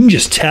warmer. You can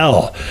just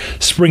tell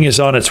spring is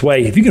on its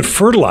way. If you can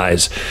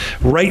fertilize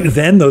right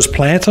then, those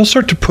plants, they'll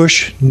start to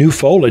push new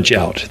foliage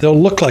out. They'll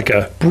look like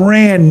a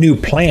brand new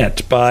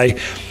plant by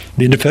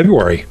the end of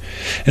February.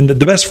 And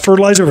the best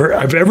fertilizer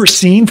I've ever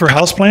seen for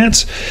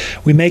houseplants,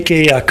 we make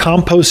a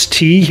compost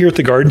tea here at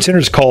the garden center.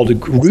 It's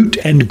called Root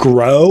and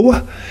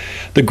Grow.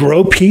 The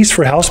grow piece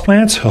for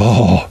houseplants,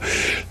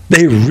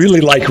 they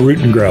really like Root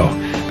and Grow.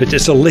 But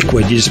it's a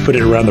liquid. You just put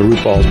it around the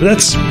root balls. But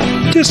that's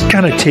just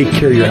kind of take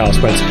care of your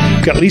houseplants.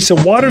 We've got Lisa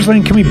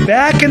Watersland coming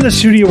back in the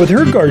studio with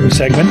her garden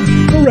segment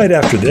right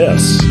after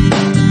this.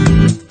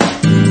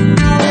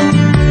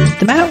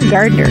 The Mountain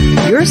Gardener,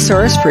 your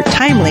source for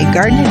timely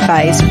garden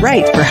advice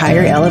right for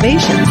higher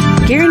elevations.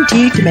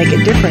 Guaranteed to make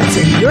a difference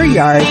in your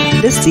yard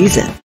this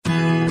season.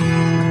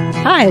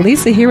 Hi,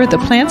 Lisa here with the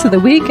plants of the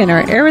week and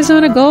our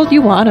Arizona Gold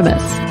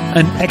Euonymus.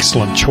 An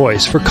excellent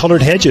choice for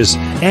colored hedges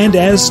and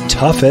as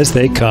tough as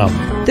they come.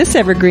 This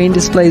evergreen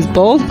displays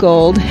bold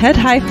gold,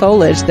 head-high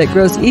foliage that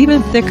grows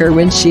even thicker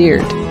when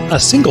sheared. A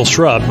single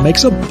shrub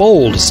makes a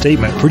bold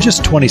statement for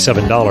just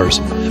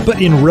 $27,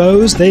 but in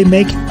rows they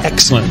make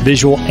excellent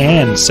visual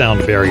and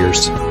sound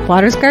barriers.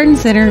 Waters Garden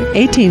Center,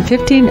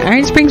 1815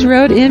 Iron Springs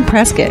Road in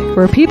Prescott,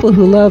 where people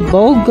who love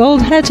bold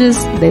gold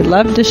hedges, they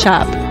love to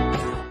shop.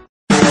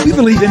 We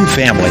believe in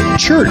family,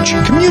 church,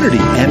 community,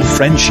 and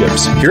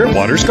friendships here at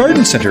Waters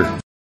Garden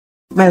Center.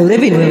 My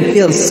living room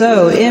feels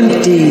so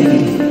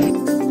empty.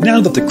 Now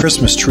that the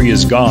Christmas tree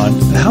is gone,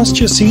 the house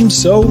just seems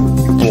so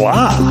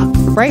blah.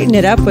 Brighten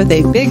it up with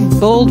a big,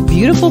 bold,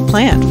 beautiful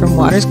plant from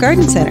Waters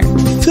Garden Center.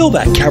 Fill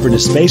that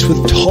cavernous space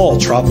with tall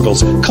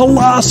tropicals,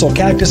 colossal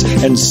cactus,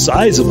 and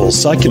sizable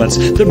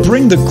succulents that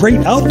bring the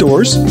great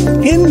outdoors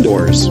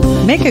indoors.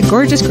 Make a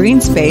gorgeous green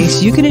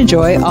space you can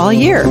enjoy all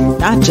year,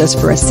 not just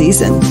for a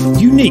season.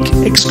 Unique,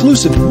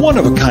 exclusive,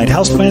 one-of-a-kind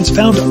houseplants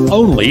found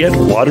only at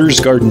Waters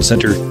Garden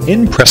Center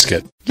in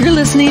Prescott. You're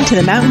listening to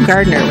The Mountain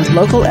Gardener with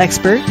local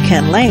expert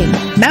Ken Lane.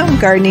 Mountain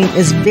gardening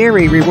is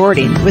very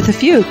rewarding, with a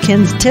few of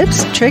Ken's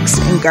tips, tricks,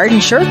 and garden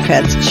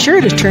shortcuts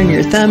sure to turn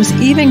your thumbs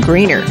even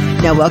greener.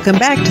 Now welcome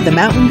back to The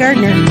Mountain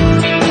Gardener.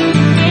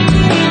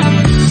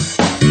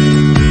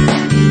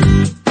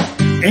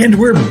 And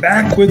we're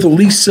back with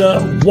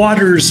Lisa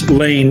Waters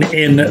Lane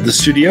in the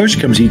studio. She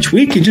comes each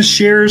week and just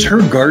shares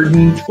her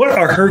garden. What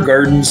are her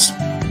gardens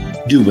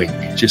doing?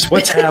 Just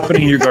what's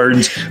happening in your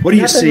gardens? What are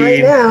you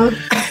seeing? Right now.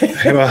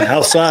 Well,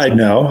 outside,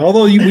 no.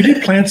 Although we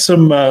did plant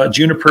some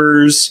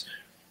junipers,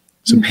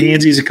 some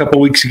pansies a couple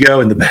weeks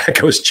ago. In the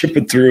back, I was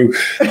chipping through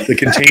the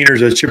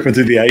containers. I was chipping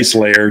through the ice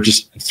layer,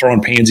 just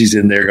throwing pansies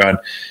in there, going,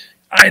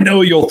 I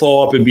know you'll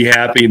thaw up and be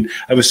happy. And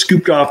I was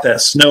scooped off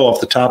that snow off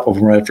the top of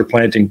them right after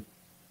planting.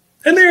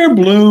 And they're in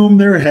bloom.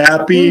 They're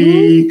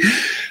happy.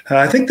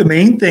 I think the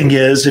main thing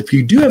is if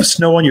you do have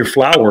snow on your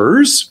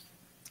flowers,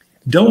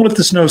 don't let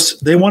the snow,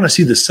 they want to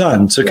see the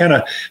sun. So kind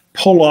of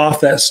pull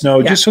off that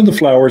snow just so the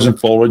flowers and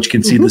foliage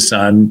can see the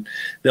sun.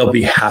 They'll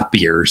be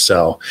happier.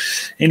 So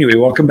anyway,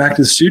 welcome back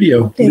to the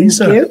studio. Thank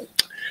Lisa, you.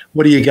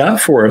 What do you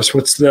got for us?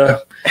 What's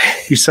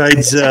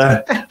besides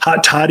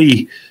hot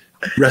toddy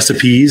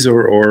recipes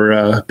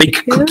or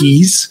baked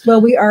cookies?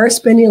 Well, we are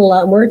spending a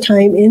lot more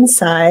time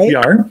inside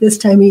this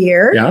time of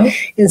year. Yeah.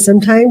 And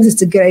sometimes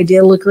it's a good idea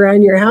to look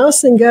around your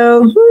house and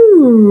go,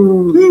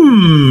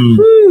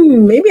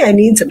 maybe I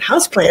need some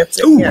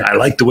houseplants in here. I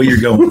like the way you're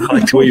going. I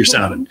like the way you're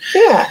sounding.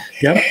 Yeah.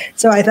 Yep.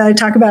 So I thought I'd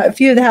talk about a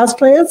few of the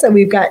houseplants that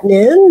we've gotten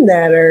in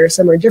that are,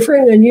 some are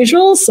different and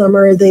unusual. Some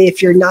are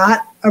if you're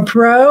not a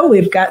pro,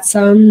 we've got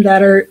some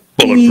that are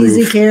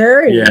easy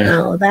care and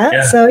all of that.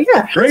 Yeah. So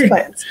great.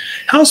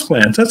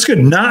 Houseplants. That's good.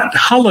 Not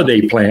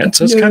holiday plants.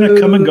 That's kind of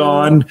come and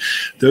gone.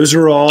 Those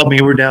are all,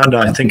 we're down to,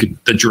 I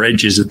think, the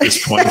dredges at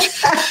this point.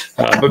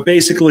 But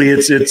basically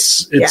it's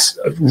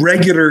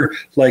regular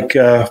like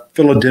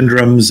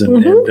philodendrons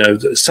and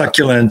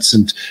succulents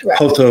and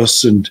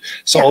pothos and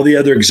all the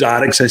other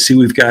exotics I see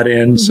we've got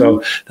in.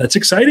 So that's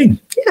exciting.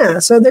 Yeah.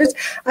 So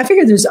I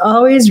figure there's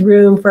always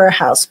room for a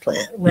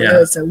houseplant,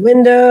 whether it's a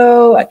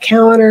window, a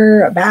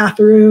counter, a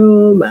bathroom,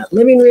 a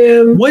living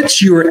room.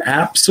 What's your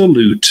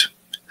absolute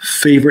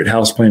favorite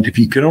houseplant? If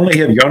you could only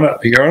have, you're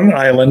on an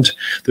island,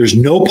 there's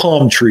no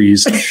palm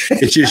trees,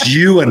 it's just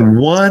you and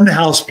one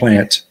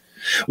houseplant.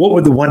 What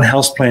would the one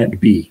houseplant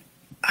be?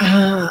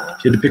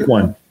 If you had to pick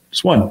one.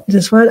 Just one.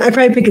 Just one? I'd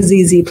probably pick a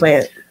ZZ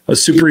plant. Oh,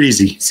 super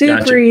easy.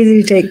 Super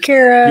easy to take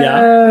care of.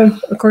 Yeah.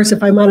 Of course,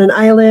 if I'm on an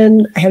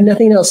island, I have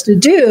nothing else to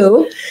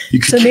do.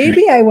 So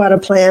maybe I want a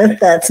plant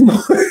that's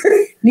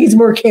needs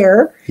more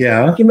care.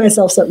 Yeah. Give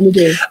myself something to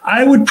do.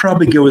 I would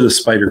probably go with a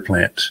spider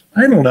plant.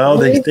 I don't know.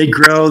 Really? They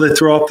grow. They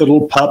throw off the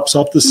little pups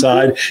off the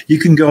side. You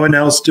can go and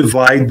else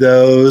divide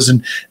those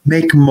and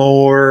make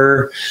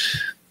more.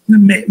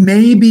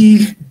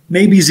 Maybe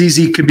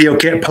ZZ could be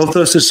okay.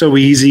 Pothos is so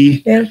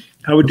easy. Yeah.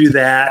 I would do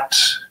that.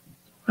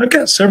 I've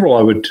got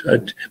several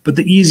but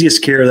the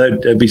easiest care,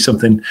 that'd be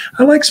something.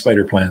 I like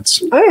spider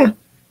plants. Oh, yeah.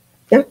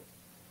 Yeah.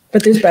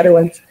 But there's better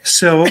ones.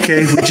 So,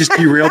 okay, we just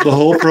derailed the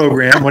whole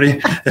program.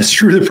 That's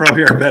true. There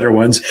probably are better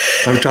ones.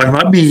 I'm talking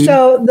about me.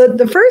 So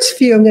the first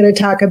few I'm going to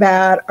talk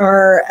about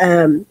are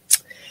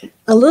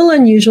a little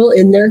unusual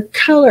in their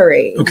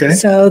coloring. Okay.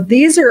 So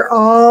these are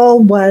all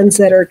ones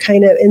that are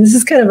and this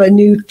is kind of a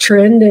new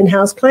trend in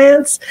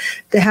houseplants,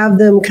 to have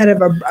them kind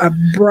of a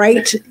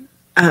bright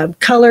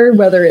color,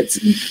 whether it's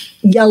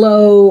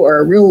yellow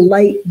or real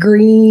light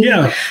green.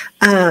 Yeah.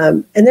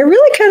 And they're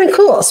really kind of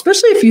cool,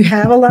 especially if you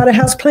have a lot of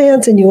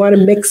houseplants and you want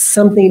to mix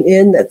something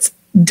in that's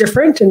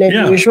different and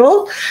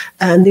unusual.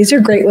 These are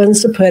great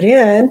ones to put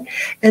in.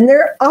 And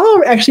they're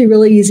all actually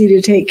really easy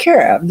to take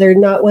care of. They're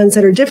not ones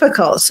that are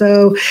difficult.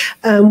 So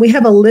we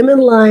have a lemon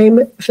lime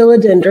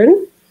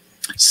philodendron.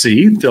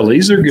 See,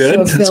 Phillies are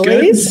good. So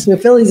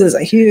Phillies is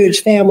a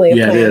huge family of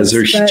plants. It is.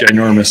 They're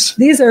ginormous.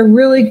 These are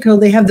really cool.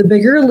 They have the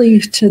bigger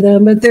leaf to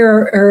them, but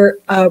there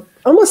are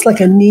almost like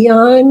a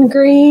neon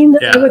green,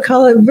 I would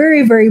call it.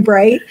 Very, very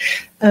bright.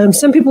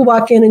 Some people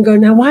walk in and go,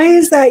 now, why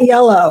is that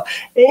yellow?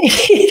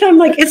 And I'm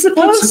like, it's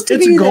supposed to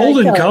be It's a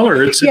golden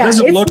color. It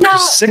doesn't look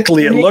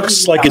sickly. It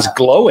looks like it's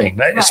glowing,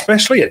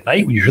 especially at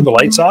night when you turn the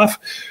lights off.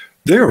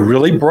 They're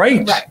really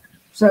bright. Right.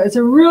 So it's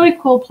a really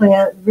cool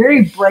plant,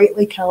 very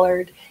brightly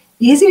colored,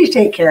 easy to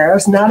take care of.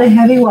 It's not a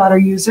heavy water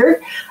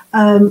user.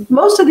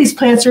 Most of these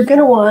plants are going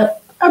to want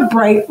a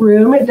bright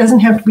room. It doesn't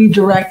have to be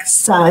direct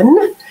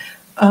sun.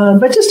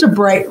 But just a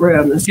bright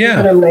room is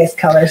kind of a nice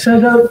color. So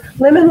the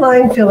lemon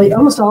lime philly,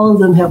 almost all of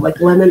them have like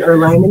lemon or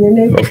lime in their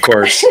name. Of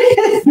course.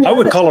 I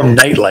would call them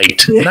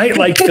nightlight.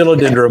 Nightlight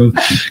philodendron,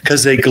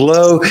 because they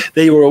glow.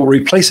 They will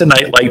replace a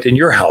nightlight in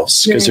your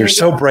house because they're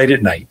so bright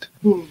at night.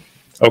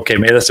 Okay,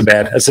 maybe that's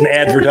that's an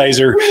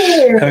advertiser.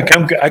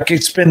 I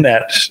could spin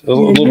that a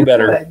little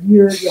better.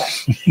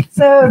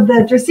 So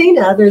the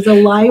Dracaena, there's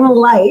a lime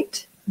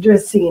light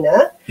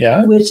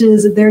Dracaena, which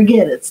is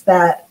it's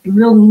that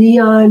real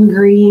neon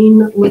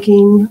green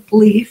looking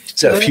leaf.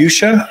 Is that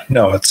fuchsia?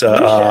 No, it's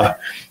not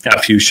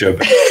fuchsia.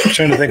 But I'm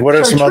trying to think. What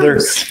are some other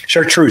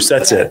chartreuse?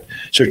 That's it.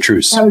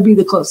 Chartreuse. That would be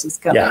the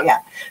closest color. Yeah.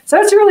 So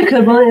it's a really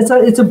good one.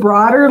 It's a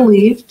broader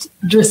leafed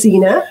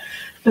Dracaena,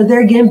 but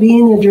there again,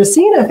 being the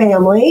Dracaena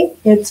family,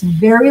 it's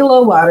very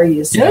low water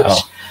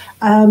usage,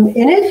 and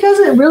it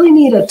doesn't really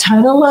need a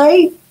ton of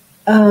light.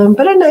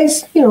 But a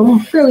nice,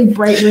 fairly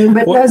bright room,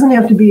 but doesn't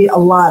have to be a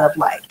lot of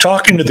light.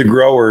 Talking to the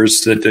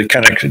growers that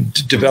kind of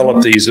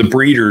develop these, the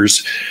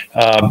breeders,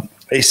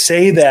 they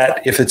say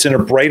that if it's in a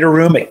brighter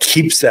room, it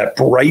keeps that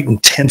bright,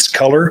 intense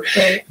color.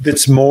 Right. If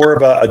it's more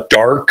of a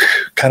dark,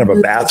 kind of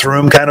a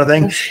bathroom kind of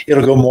thing,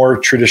 it'll go more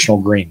traditional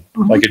green,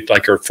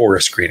 like our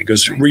forest green.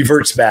 It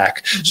reverts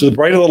back. So the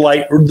brighter the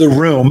light, the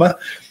room,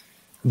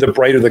 the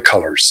brighter the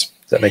colors.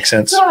 Does that make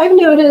sense? So I've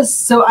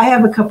noticed. So I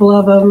have a couple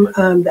of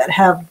them that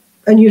have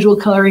unusual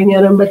coloring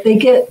in them, but they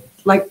get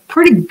like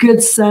pretty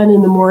good sun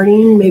in the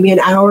morning, maybe an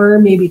hour,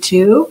 maybe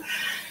two.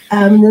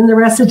 And then the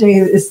rest of the day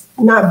is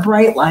not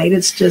bright light.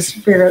 It's just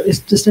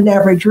an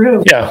average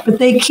room. Yeah. But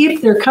they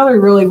keep their color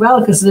really well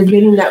because they're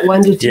getting that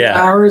 1 to 2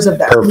 hours of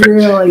that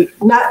really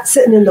not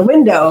sitting in the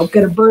window,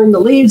 going to burn the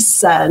leaves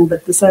sun,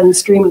 but the sun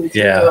streaming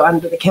through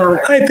onto the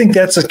counter. I think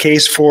that's the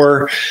case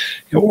for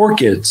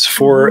orchids,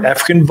 for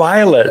African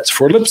violets,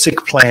 for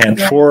lipstick plant,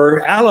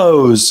 for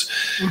aloes.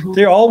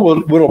 They all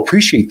will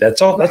appreciate that.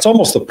 That's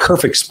almost the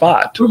perfect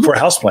spot for a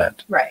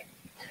houseplant. Right.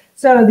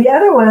 So the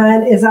other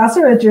one is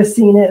also a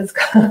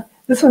Dracaena.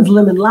 This one's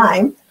lemon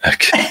lime.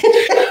 Okay.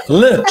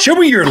 Show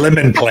me your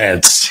lemon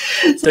plants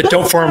that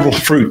don't form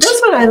fruits. This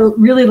one I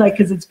really like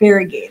because it's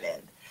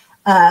variegated.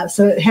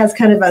 So it has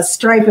kind of a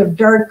stripe of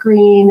dark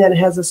green, and it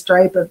has a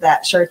stripe of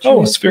that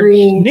chartreuse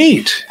green.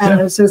 Neat.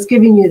 So it's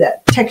giving you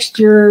that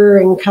texture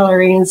and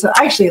coloring. So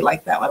I actually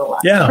like that one a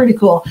lot. Yeah. It's pretty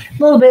cool.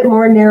 A little bit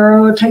more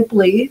narrow type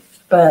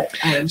leaf, but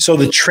so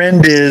the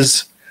trend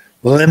is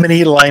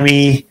lemony,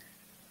 limey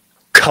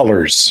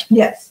colors.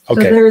 Yes.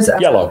 Okay. So there's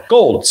yellow,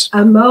 golds. A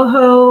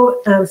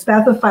mojo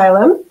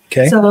spathiphyllum.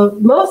 Okay. So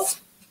most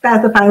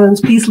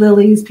spathiphyllums, peace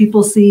lilies,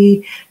 people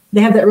see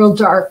they have that real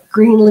dark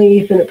green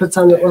leaf, and it puts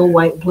on that little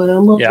white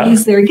bloom. Well,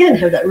 these there again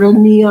have that real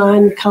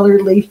neon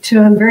colored leaf to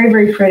them. Very,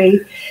 very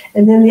pretty.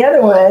 And then the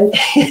other one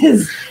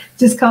is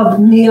just called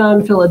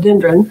neon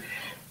philodendron,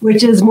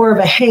 which is more of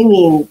a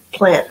hanging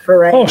plant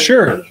variety. Oh,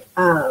 sure.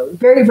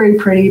 Very, very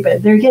pretty.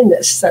 But there again,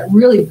 that's that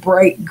really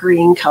bright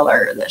green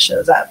color that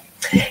shows up.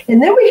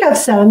 And then we have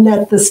some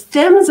that the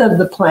stems of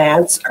the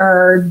plants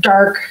are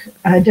dark,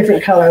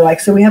 different color.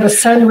 So we have a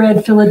sun red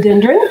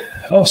philodendron.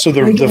 Oh, so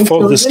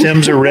the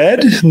stems are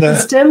red? The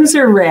stems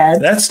are red.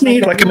 That's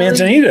neat, like a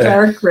manzanita.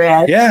 Dark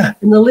red. Yeah.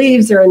 And the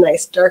leaves are a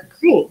nice dark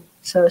green.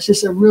 So it's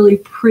just a really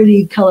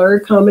pretty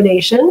color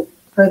combination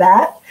for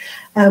that.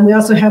 We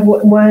also have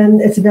one,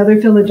 it's another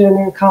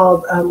philodendron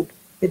called,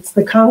 it's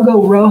the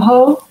Congo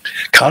Rojo.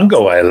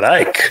 Congo, I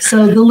like.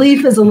 So the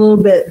leaf is a little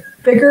bit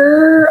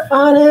bigger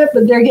on it,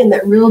 but they're getting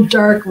that real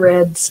dark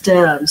red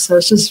stem. So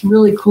it's just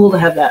really cool to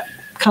have that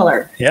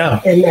color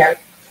in there.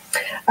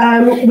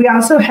 We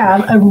also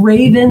have a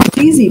raven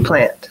ZZ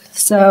plant.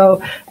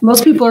 So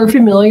most people are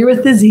familiar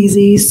with the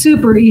ZZ,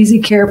 super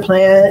easy care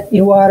plant.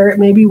 You water it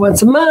maybe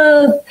once a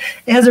month.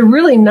 It has a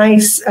really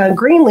nice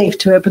green leaf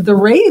to it, but the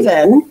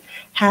raven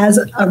has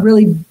a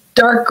really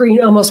dark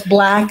green, almost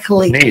black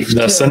leaf. Neat.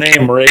 That's the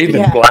name,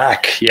 raven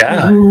black.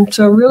 Yeah.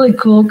 So really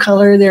cool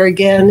color there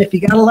again. If you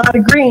got a lot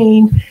of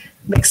green,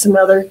 mix some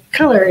other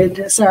color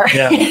into. Sorry,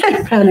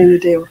 pounding the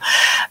table.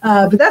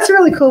 But that's a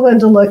really cool one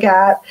to look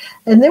at.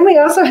 And then we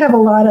also have a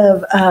lot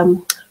of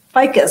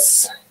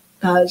ficus.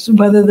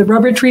 Whether the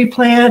rubber tree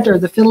plant or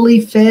the fiddle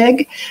leaf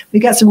fig, we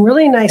got some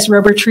really nice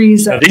rubber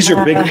trees. Now, these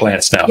are big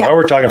plants now. Now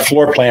we're talking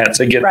floor plants.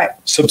 They get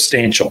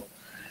substantial.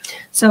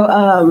 So,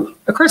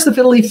 of course, the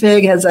fiddle leaf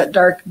fig has that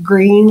dark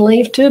green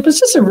leaf to it, but it's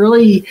just a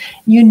really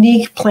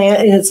unique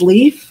plant in its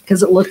leaf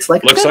because it looks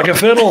like a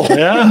fiddle.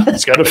 Yeah,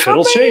 it's got a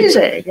fiddle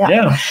shape.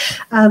 Yeah.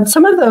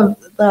 Some of the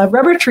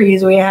rubber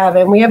trees we have,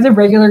 and we have the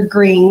regular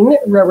green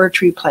rubber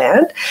tree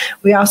plant.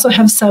 We also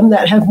have some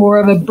that have more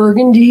of a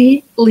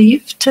burgundy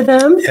leaf to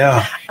them.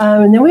 Yeah.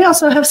 And then we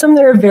also have some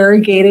that are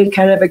variegated,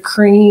 kind of a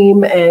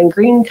cream and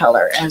green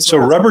color as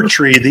well. Rubber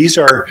tree, these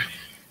are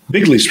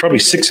big leaves, probably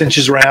 6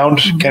 inches round,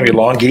 kind of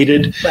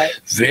elongated,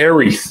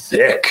 very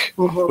thick,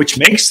 which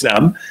makes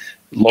them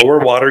lower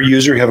water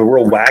user. You have a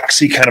real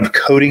waxy kind of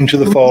coating to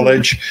the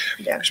foliage,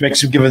 which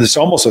makes them give this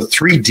almost a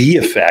 3D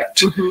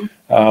effect,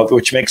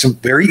 which makes them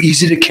very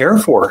easy to care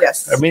for.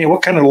 Yes. I mean,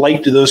 what kind of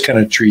light do those kind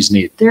of trees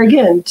need? They're,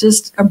 again,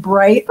 just a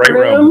bright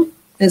room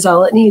is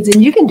all it needs.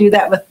 And you can do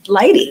that with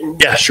lighting.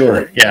 Yeah,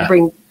 sure. Yeah.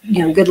 Bring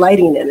good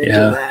lighting in it.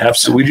 Yeah,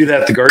 absolutely. We do that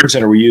at the garden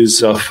center. We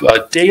use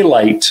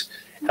daylight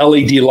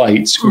LED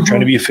lights. We're trying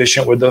to be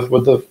efficient with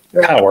the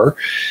power,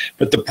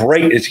 but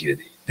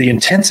the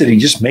intensity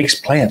just makes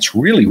plants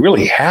really,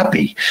 really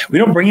happy. We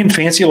don't bring in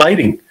fancy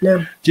lighting.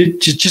 No,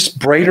 just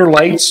brighter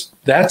lights.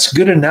 That's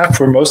good enough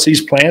for most of these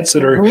plants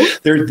that are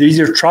these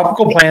are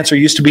tropical plants are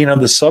used to being on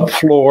the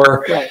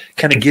subfloor,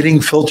 kind of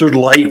getting filtered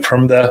light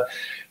from the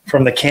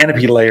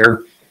canopy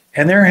layer,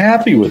 and they're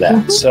happy with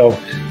that. So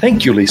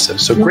thank you, Lisa.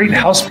 So great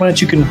houseplants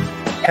you can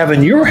have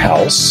in your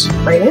house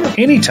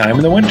anytime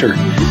in the winter.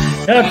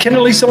 Ken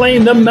and Lisa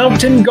Lane, the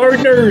Mountain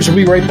Gardeners. We'll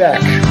be right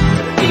back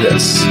after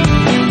this.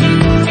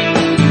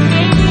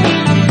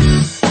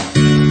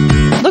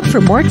 Look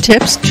for more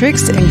tips,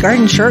 tricks, and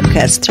garden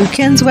shortcuts through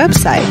Ken's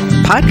website.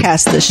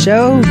 Podcast the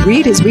show,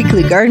 read his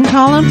weekly garden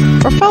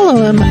column, or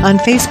follow him on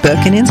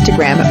Facebook and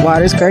Instagram at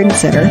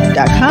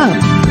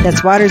watersgardencenter.com.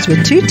 That's Waters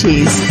with 2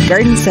 T's,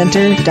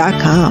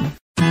 gardencenter.com.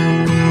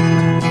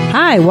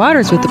 Hi,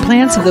 Waters with the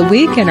plants of the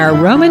week and our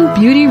Roman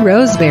Beauty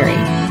Rosemary.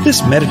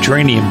 This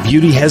Mediterranean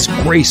beauty has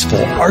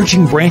graceful,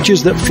 arching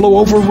branches that flow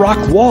over rock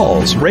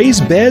walls,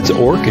 raised beds,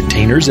 or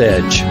container's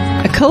edge.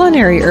 A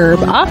culinary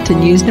herb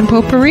often used in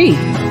potpourri.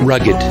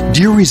 Rugged,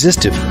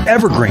 deer-resistive,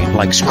 evergreen,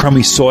 likes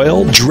crummy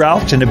soil,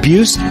 drought, and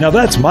abuse. Now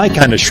that's my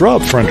kind of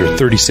shrub for under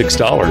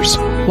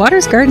 $36.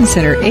 Waters Garden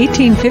Center,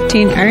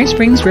 1815 Iron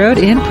Springs Road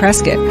in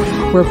Prescott,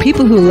 where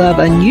people who love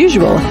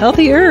unusual,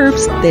 healthy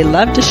herbs, they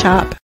love to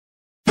shop.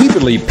 We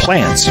believe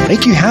plants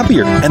make you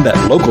happier, and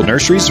that local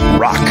nurseries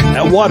rock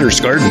at Waters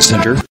Garden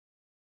Center.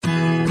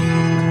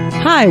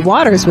 Hi,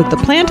 Waters with the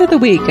plant of the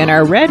week and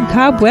our red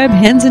cobweb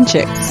hens and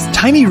chicks.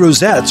 Tiny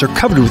rosettes are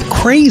covered with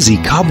crazy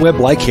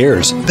cobweb-like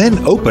hairs, then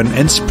open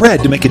and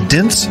spread to make a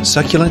dense,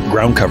 succulent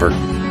ground cover.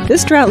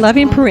 This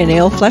drought-loving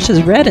perennial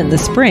flushes red in the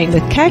spring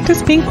with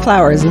cactus pink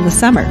flowers in the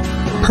summer.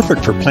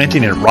 Perfect for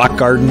planting in rock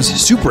gardens,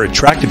 super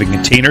attractive in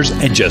containers,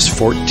 and just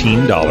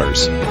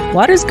 $14.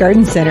 Waters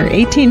Garden Center,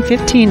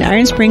 1815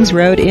 Iron Springs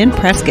Road in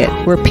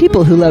Prescott, where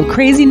people who love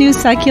crazy new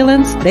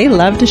succulents, they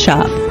love to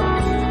shop.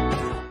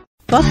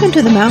 Welcome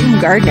to the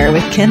Mountain Gardener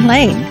with Ken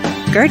Lane.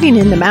 Gardening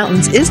in the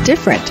mountains is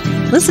different.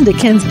 Listen to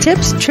Ken's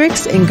tips,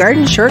 tricks, and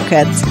garden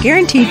shortcuts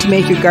guaranteed to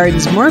make your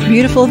gardens more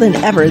beautiful than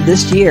ever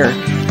this year.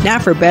 Now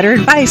for better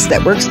advice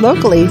that works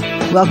locally,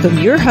 welcome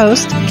your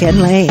host, Ken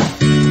Lane.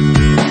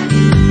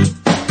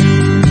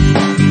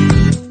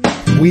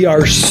 We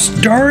are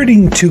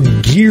starting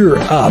to gear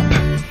up.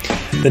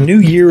 The new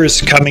year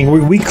is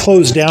coming. We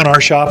closed down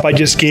our shop. I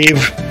just gave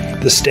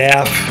the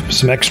staff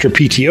some extra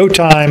PTO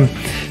time.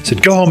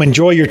 Said, go home,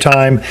 enjoy your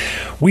time.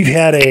 We've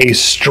had a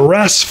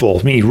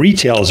stressful,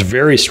 retail is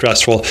very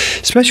stressful,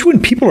 especially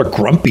when people are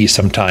grumpy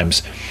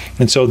sometimes.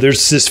 And so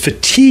there's this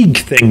fatigue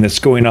thing that's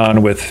going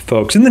on with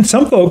folks. And then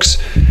some folks,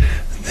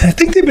 I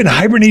think they've been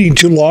hibernating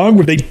too long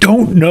where they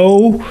don't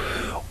know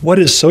what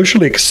is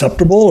socially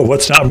acceptable or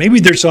what's not. Maybe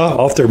they're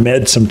off their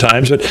meds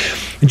sometimes, but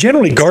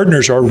generally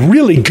gardeners are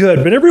really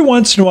good. But every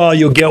once in a while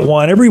you'll get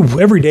one,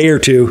 every day or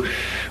two,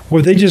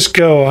 where they just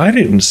go, I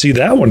didn't see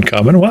that one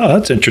coming. Wow,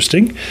 that's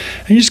interesting.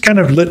 And you just kind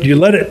of let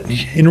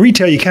it, in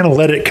retail, you kind of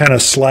let it kind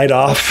of slide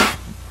off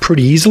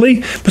pretty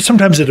easily, but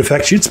sometimes it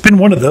affects you. It's been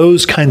one of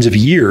those kinds of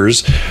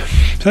years.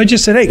 So I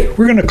just said, hey,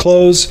 we're going to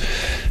close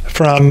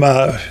from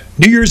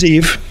New Year's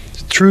Eve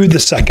through the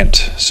 2nd.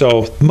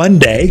 So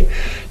Monday,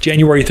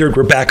 January 3rd,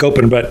 we're back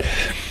open, but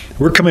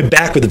we're coming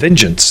back with a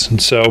vengeance.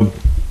 And so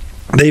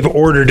they've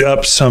ordered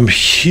up some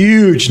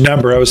huge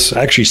number. I was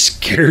actually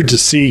scared to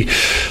see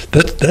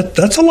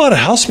that's a lot of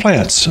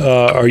houseplants.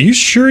 Are you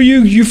sure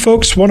you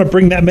folks want to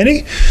bring that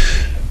many?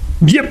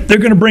 Yep, they're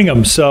going to bring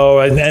them. So,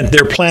 and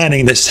they're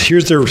planning this.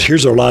 Here's their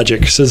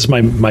logic. This is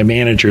my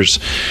managers.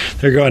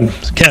 They're going,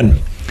 Ken,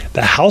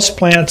 the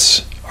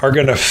houseplants are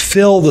going to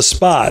fill the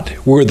spot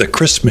where the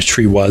Christmas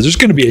tree was. There's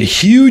going to be a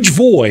huge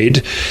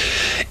void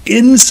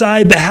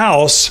inside the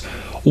house.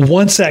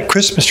 Once that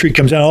Christmas tree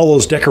comes down, all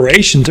those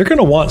decorations, they're going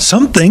to want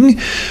something.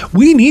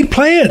 We need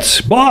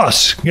plants.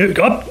 Boss,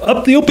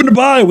 up the open to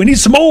buy. We need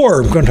some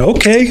more. I'm going,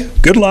 okay,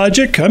 good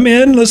logic. Come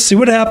in. Let's see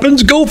what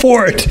happens. Go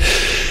for it.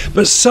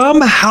 But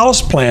some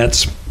house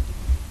plants,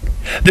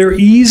 they're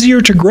easier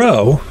to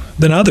grow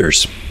than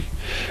others.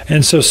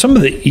 And so some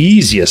of the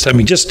easiest,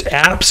 just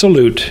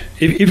absolute,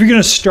 if you're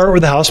going to start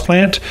with a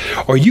houseplant,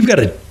 or you've got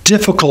a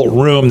difficult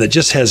room that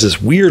just has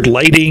this weird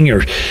lighting,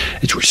 or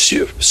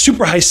it's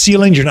super high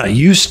ceilings you're not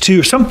used to,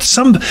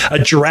 a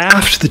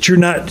draft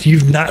that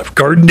you've not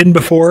gardened in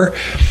before,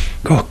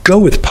 go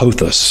with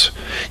pothos.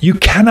 You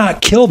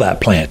cannot kill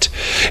that plant.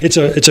 It's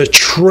a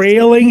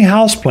trailing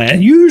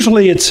houseplant.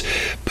 Usually it's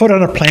put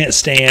on a plant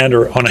stand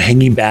or on a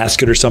hanging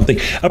basket or something,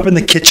 up in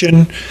the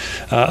kitchen,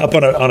 up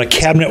on a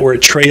cabinet where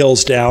it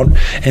trails down,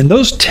 and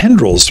those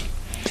tendrils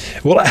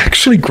will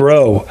actually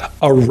grow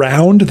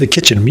around the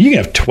kitchen. You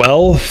can have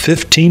 12,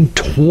 15,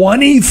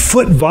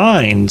 20-foot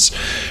vines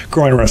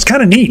growing around. It's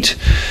kind of neat.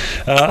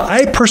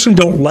 I personally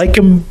don't like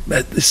them.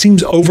 It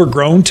seems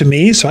overgrown to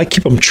me, so I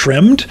keep them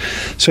trimmed.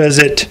 So as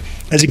it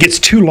gets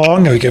too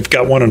long, I've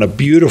got one on a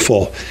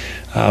beautiful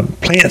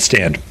plant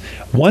stand.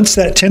 Once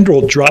that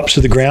tendril drops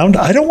to the ground,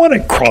 I don't want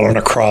it crawling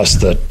across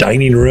the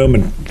dining room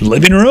and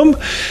living room.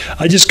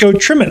 I just go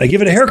trim it. I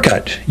give it a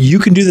haircut. You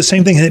can do the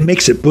same thing, and it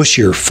makes it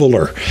bushier,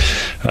 fuller,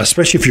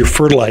 especially if you're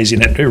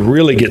fertilizing it. It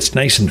really gets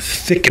nice and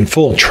thick and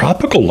full and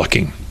tropical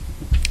looking.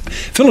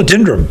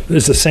 Philodendron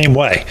is the same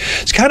way.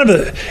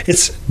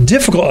 It's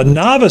difficult. A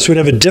novice would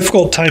have a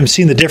difficult time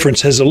seeing the difference.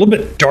 It has a little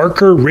bit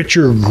darker,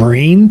 richer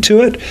green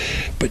to it,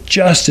 but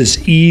just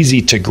as easy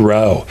to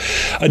grow.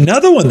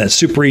 Another one that's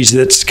super easy,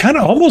 that's kind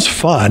of almost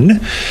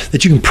fun,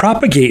 that you can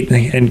propagate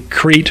and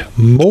create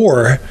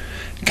more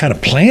kind of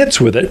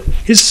plants with it,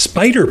 is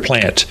spider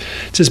plant.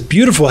 It's just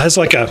beautiful. It has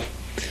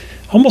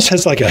almost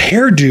has like a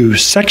hairdo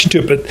section to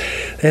it, but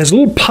it has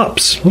little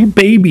pups, little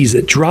babies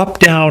that drop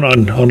down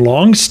on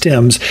long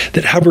stems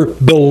that hover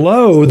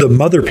below the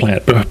mother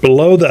plant,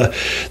 below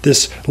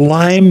this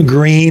lime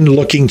green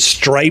looking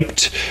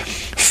striped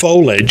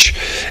foliage.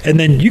 And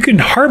then you can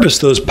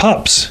harvest those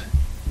pups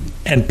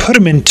and put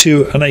them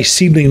into a nice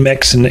seedling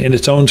mix in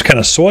its own kind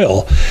of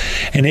soil,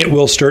 and it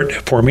will start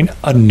forming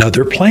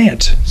another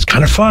plant. It's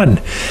kind of fun.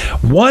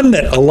 One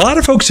that a lot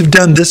of folks have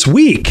done this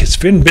week, it's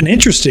been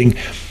interesting,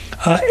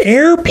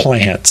 air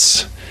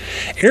plants.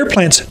 Air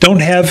plants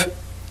don't have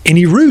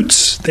any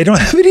roots. They don't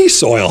have any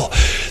soil.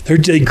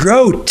 They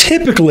grow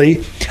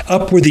typically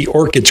up where the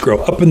orchids grow,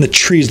 up in the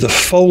trees, the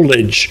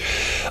foliage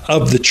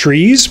of the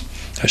trees,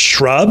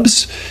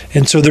 shrubs.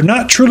 And so they're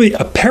not truly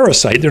a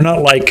parasite. They're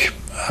not like,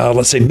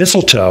 let's say,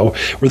 mistletoe,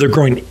 where they're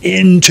growing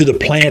into the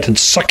plant and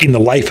sucking the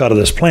life out of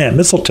this plant.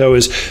 Mistletoe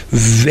is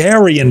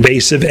very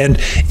invasive, and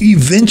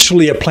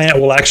eventually a plant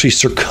will actually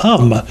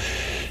succumb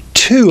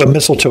to a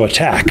mistletoe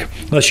attack,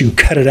 unless you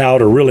cut it out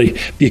or really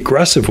be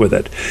aggressive with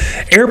it.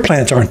 Air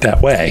plants aren't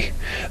that way.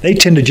 They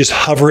tend to just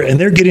hover, and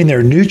they're getting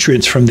their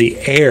nutrients from the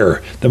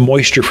air, the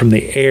moisture from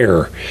the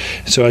air.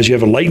 So as you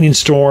have a lightning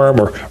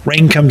storm or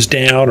rain comes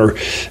down, or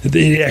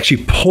it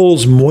actually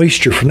pulls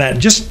moisture from that,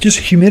 just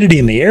humidity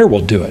in the air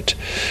will do it.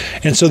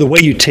 And so the way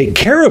you take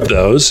care of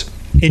those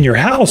in your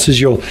house is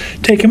you'll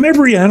take them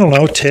every,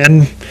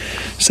 10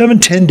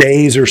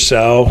 days or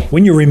so.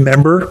 When you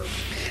remember,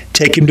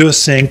 take them to a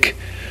sink,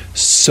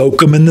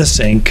 soak them in the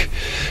sink.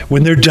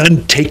 When they're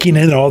done taking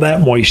in all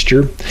that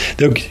moisture,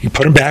 you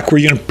put them back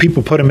where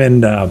people put them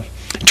in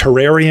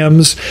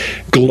terrariums,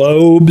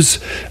 globes.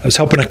 I was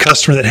helping a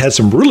customer that had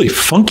some really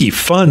funky,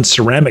 fun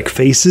ceramic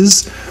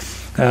faces.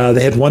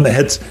 They had one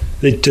that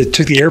they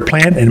took the air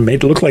plant and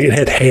made it look like it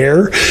had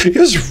hair. It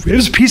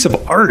was a piece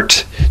of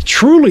art,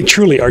 truly,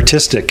 truly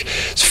artistic.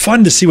 It's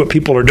fun to see what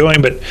people are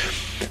doing, but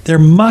there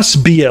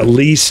must be at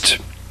least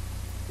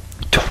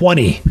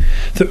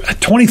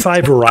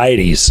 25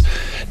 varieties,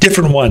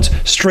 different ones,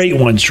 straight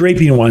ones,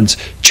 draping ones,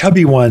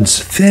 chubby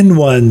ones, thin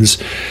ones.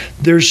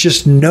 There's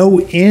just no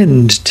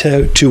end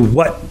to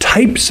what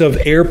types of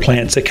air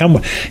plants that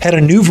come. Had a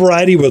new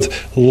variety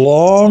with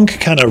long,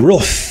 kind of real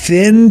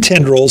thin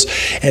tendrils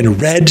and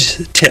red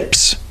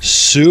tips.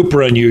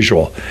 Super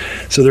unusual.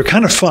 So they're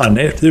kind of fun.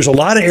 There's a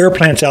lot of air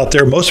plants out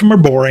there. Most of them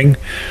are boring,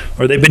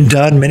 or they've been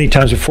done many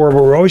times before,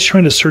 but we're always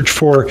trying to search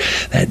for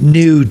that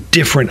new,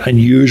 different,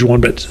 unusual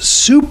one, but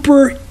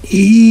super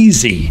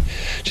easy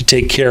to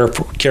take care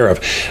of.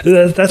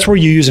 That's where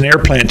you use an air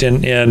plant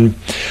in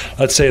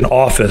let's say, an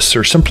office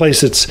or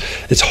someplace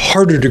it's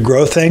harder to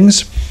grow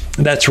things.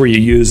 That's where you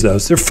use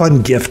those. They're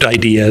fun gift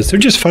ideas. They're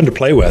just fun to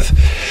play with.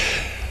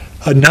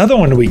 Another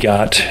one we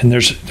got, and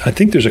I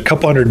think there's a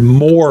couple hundred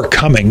more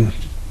coming.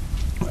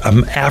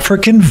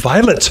 African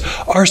violets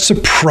are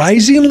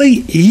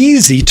surprisingly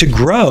easy to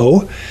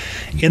grow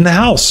in the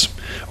house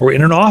or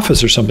in an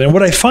office or something. And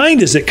what I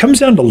find is it comes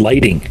down to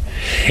lighting.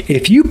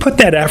 If you put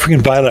that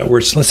African violet where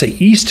it's, let's say,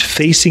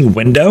 east-facing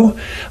window,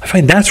 I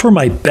find that's where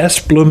my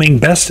best blooming,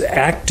 best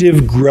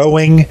active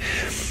growing,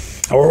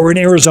 or an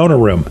Arizona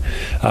room,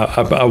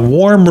 a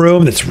warm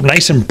room that's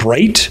nice and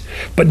bright,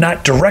 but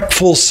not direct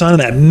full sun in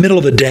that middle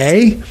of the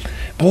day.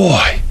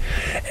 Boy,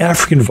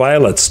 African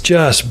violets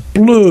just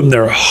bloom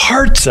their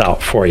hearts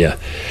out for you.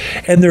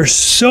 And there's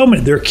so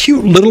many. They're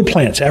cute little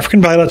plants. African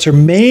violets are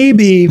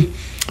maybe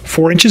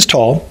 4 inches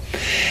tall,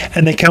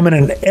 and they come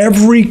in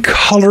every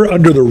color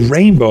under the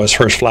rainbow as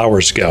far as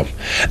flowers go.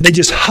 They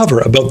just hover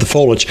above the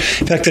foliage.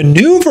 In fact, the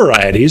new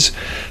varieties,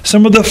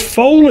 some of the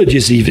foliage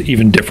is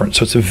even different.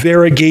 So it's a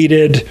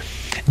variegated,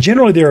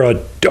 generally they're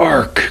a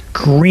dark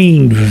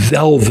green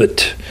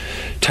velvet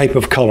type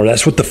of color.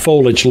 That's what the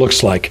foliage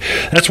looks like.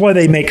 That's why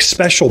they make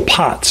special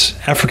pots,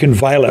 African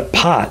violet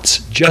pots,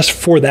 just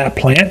for that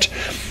plant,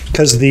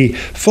 because the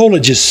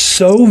foliage is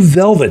so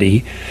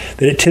velvety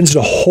that it tends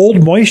to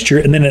hold moisture,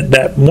 and then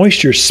that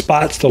moisture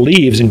spots the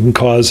leaves and can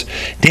cause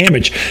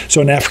damage.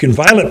 So an African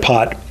violet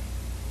pot,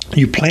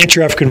 you plant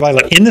your African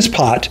violet in this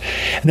pot,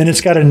 and then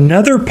it's got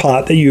another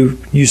pot that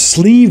you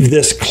sleeve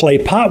this clay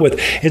pot with.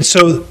 And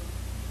so,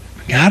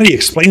 how do you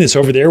explain this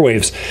over the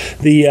airwaves?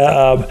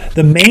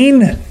 The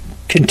main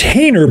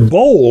container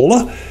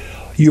bowl,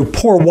 you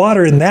pour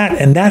water in that,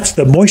 and that's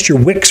the moisture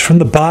wicks from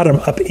the bottom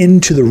up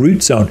into the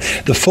root zone.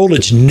 The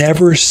foliage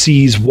never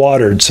sees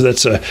water, so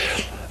that's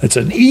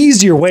an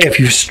easier way. If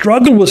you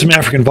struggle with some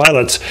African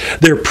violets,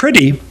 they're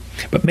pretty,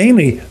 but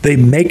mainly they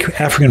make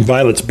African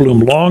violets bloom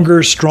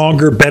longer,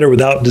 stronger, better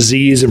without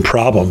disease and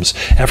problems.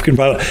 African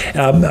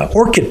violet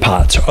orchid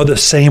pots are the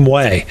same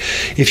way.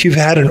 If you've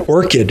had an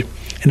orchid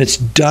and it's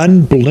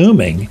done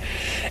blooming,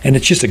 and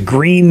it's just a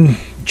green,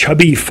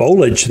 chubby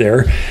foliage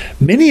there,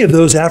 many of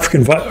those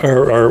African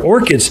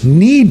orchids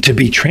need to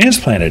be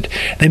transplanted.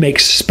 They make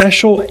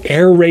special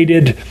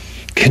aerated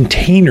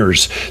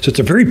containers. So it's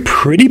a very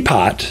pretty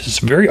pot. It's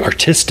very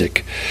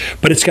artistic,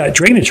 but it's got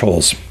drainage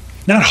holes.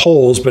 Not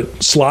holes,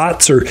 but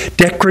slots or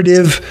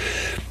decorative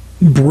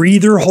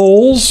breather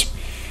holes.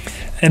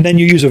 And then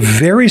you use a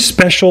very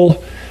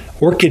special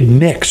orchid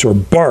mix or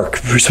bark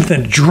for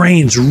something that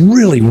drains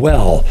really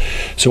well.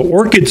 So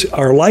orchids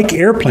are like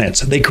air plants.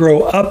 They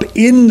grow up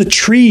in the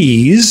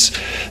trees.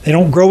 They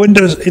don't grow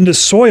into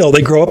soil.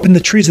 They grow up in the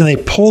trees, and they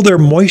pull their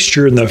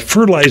moisture and the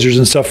fertilizers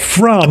and stuff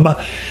from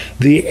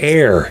the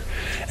air.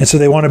 And so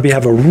they want to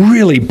have a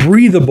really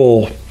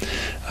breathable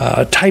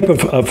type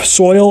of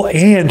soil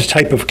and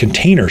type of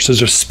container. So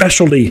there's a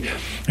specialty.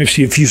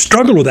 If you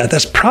struggle with that,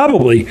 that's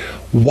probably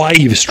why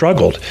you've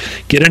struggled.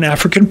 Get an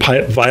African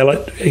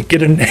violet,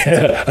 get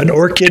an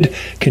orchid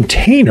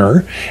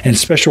container and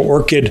special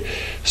orchid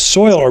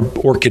soil or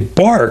orchid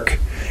bark,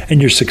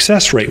 and your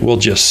success rate will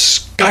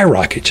just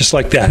skyrocket, just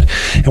like that.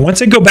 And once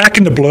they go back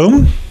into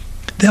bloom,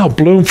 they'll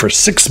bloom for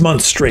 6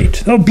 months straight.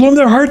 They'll bloom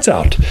their hearts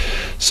out.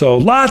 So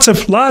lots of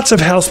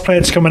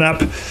houseplants coming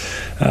up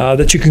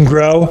that you can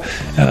grow,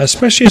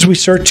 especially as we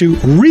start to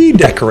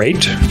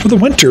redecorate for the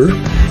winter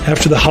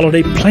after the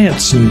holiday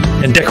plants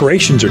and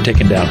decorations are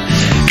taken down.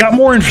 Got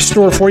more in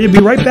store for you. Be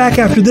right back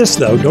after this,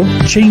 though.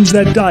 Don't change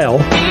that dial.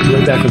 Be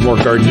right back with more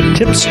garden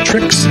tips,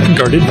 tricks, and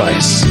garden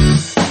advice.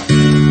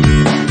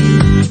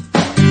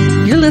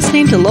 You're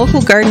listening to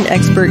local garden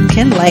expert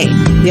Ken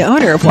Lane, the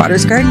owner of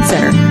Waters Garden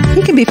Center.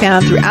 He can be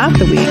found throughout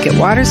the week at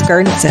Waters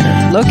Garden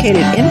Center,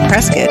 located in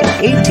Prescott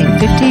at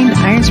 1815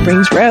 Iron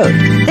Springs Road.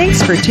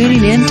 Thanks for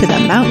tuning in to The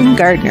Mountain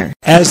Gardener.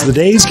 As the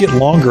days get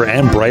longer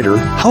and brighter,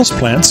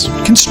 houseplants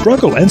can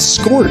struggle and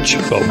scorch,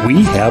 but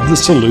we have the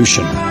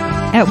solution.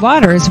 At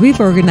Waters, we've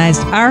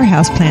organized our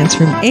houseplants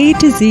from A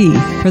to Z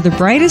for the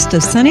brightest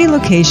of sunny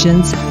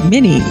locations,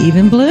 many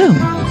even bloom.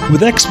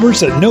 With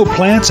experts that know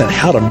plants and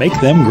how to make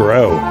them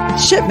grow.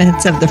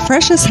 Shipments of the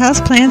freshest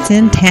houseplants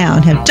in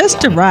town have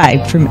just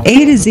arrived from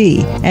A to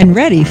Z and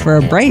ready for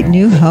a bright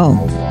new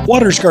home.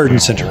 Waters Garden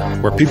Center,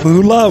 where people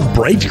who love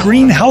bright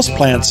green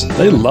houseplants,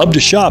 they love to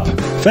shop.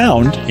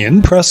 Found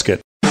in Prescott.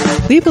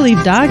 We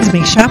believe dogs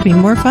make shopping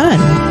more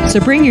fun, so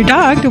bring your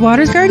dog to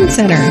Waters Garden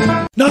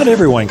Center. Not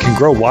everyone can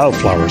grow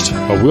wildflowers,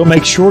 but we'll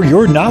make sure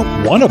you're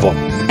not one of them.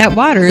 At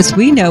Waters,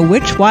 we know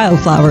which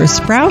wildflowers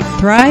sprout,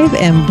 thrive,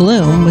 and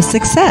bloom with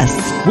success.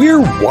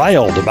 We're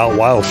wild about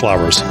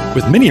wildflowers,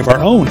 with many of our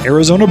own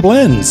Arizona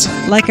blends.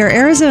 Like our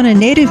Arizona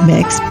native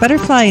mix,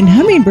 butterfly and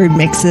hummingbird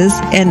mixes,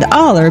 and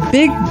all are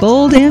big,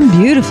 bold, and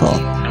beautiful.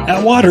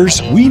 At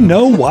Waters, we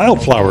know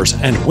wildflowers,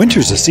 and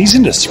winter's a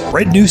season to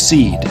spread new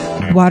seed.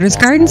 Waters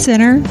Garden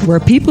Center, where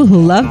people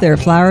who love their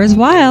flowers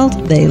wild,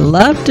 they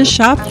love to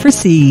shop for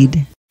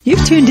seed.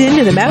 You've tuned in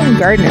to The Mountain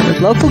Gardener with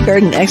local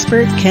garden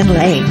expert Ken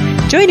Lane.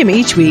 Join him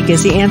each week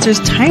as he answers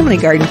timely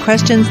garden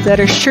questions that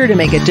are sure to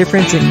make a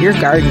difference in your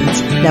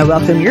gardens. Now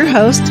welcome your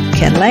host,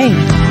 Ken Lane.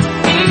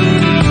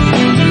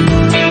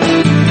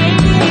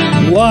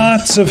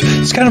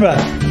 It's kind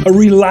of a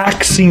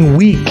relaxing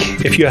week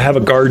if you have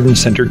a garden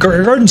center.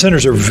 Garden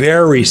centers are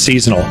very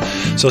seasonal.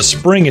 So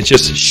spring is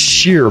just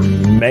sheer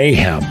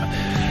mayhem.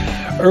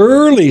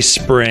 Early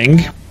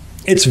spring,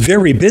 it's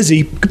very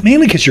busy,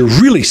 mainly because you're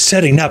really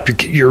setting up.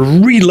 You're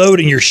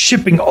reloading, you're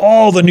shipping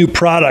all the new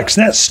products.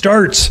 And that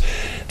starts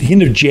the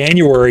end of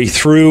January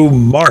through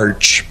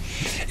March.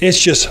 It's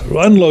just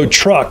unload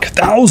truck,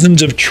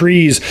 thousands of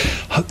trees,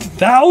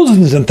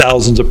 thousands and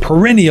thousands of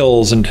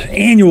perennials and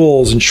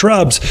annuals and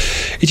shrubs.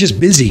 It's just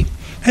busy.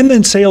 And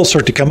then sales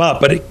start to come up,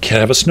 but it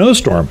can have a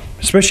snowstorm,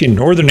 especially in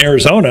northern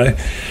Arizona.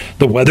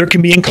 The weather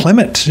can be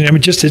inclement. You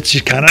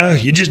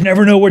just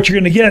never know what you're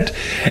going to get.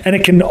 And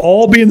it can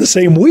all be in the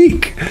same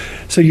week.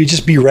 So you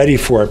just be ready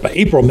for it. By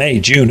April,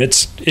 May, June,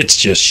 it's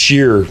just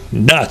sheer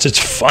nuts. It's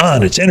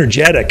fun. It's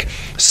energetic.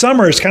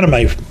 Summer is kind of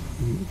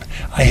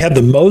I have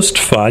the most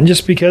fun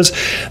just because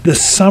the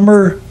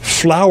summer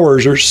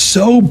flowers are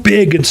so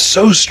big and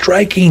so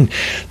striking.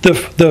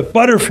 The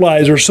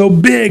butterflies are so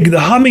big. The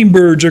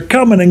hummingbirds are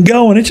coming and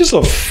going. It's just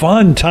a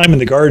fun time in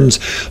the gardens.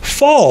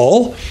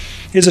 Fall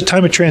is a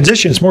time of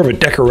transition. It's more of a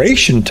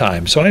decoration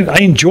time. So I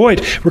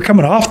enjoyed. We're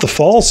coming off the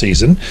fall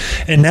season,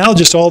 and now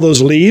just all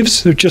those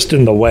leaves, they're just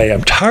in the way.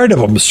 I'm tired of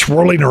them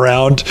swirling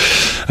around.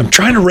 I'm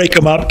trying to rake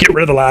them up, get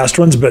rid of the last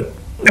ones, but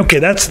okay,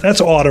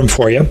 that's autumn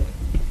for you.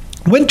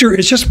 Winter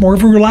is just more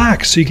of a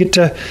relax, so you get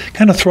to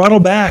kind of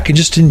throttle back and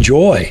just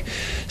enjoy.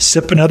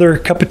 Sip another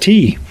cup of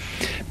tea,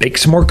 bake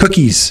some more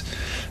cookies.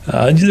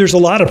 There's a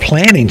lot of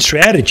planning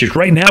strategies.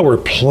 Right now, we're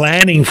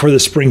planning for the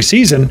spring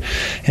season,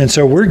 and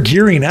so we're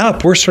gearing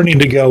up. We're starting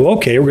to go,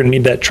 okay, we're going to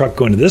need that truck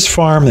going to this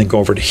farm, then go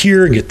over to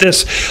here and get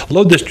this,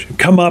 load this,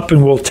 come up,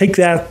 and we'll take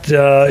that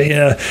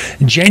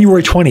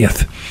January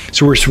 20th.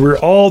 So we're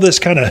all this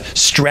kind of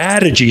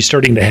strategy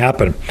starting to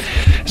happen.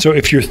 So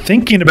if you're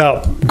thinking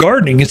about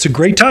gardening, it's a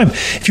great time.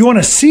 If you want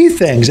to see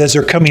things as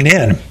they're coming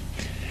in,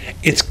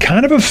 it's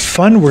kind of a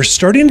fun. We're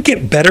starting to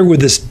get better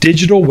with this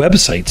digital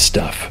website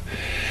stuff.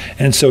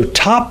 And so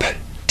top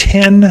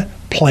 10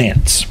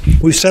 plants.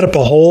 We've set up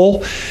a whole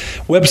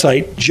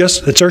website.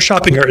 It's our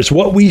shopping cart. It's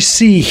what we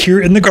see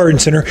here in the garden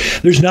center.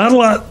 There's not a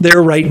lot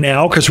there right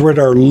now because we're at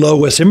our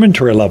lowest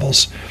inventory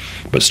levels.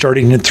 But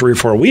starting in 3 or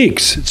 4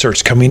 weeks, it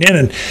starts coming in.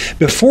 And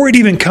before it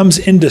even comes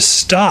into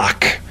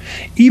stock,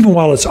 even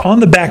while it's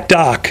on the back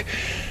dock,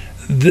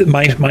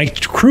 my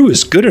crew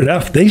is good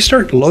enough. They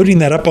start loading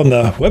that up on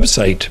the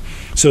website.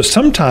 So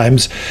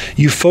sometimes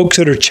you folks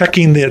that are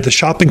checking the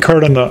shopping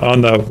cart on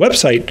the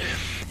website,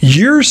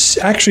 you're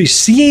actually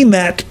seeing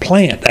that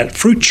plant, that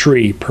fruit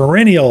tree,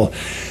 perennial,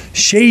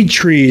 shade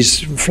trees,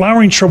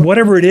 flowering shrub,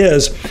 whatever it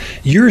is,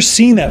 you're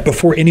seeing that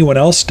before anyone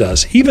else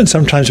does, even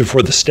sometimes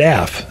before the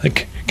staff.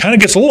 It kind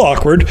of gets a little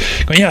awkward.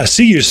 Going, yeah, I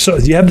see you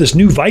have this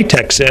new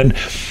Vitex in.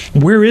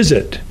 Where is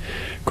it?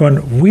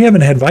 Going, we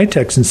haven't had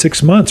Vitex in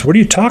 6 months. What are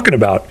you talking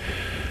about?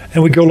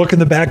 And we go look in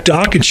the back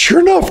dock, and sure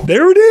enough,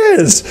 there it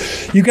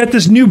is. You got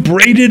this new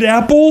braided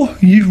apple.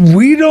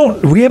 We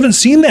haven't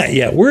seen that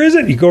yet. Where is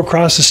it? You go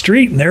across the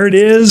street, and there it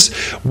is,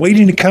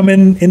 waiting to come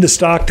into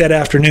stock that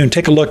afternoon.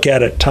 Take a look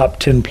at it,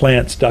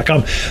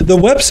 top10plants.com. The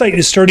website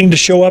is starting to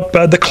show up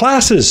the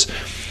classes.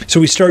 So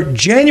we start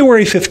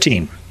January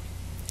 15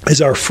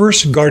 is our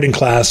first garden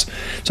class.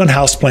 It's on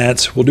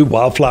houseplants. We'll do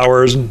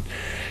wildflowers and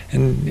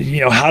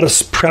how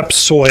to prep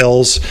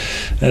soils.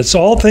 And it's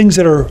all things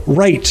that are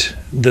right.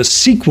 The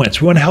sequence.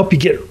 We want to help you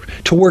get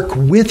to work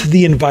with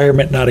the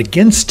environment, not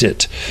against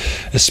it.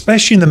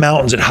 Especially in the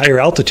mountains at higher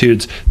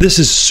altitudes, this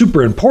is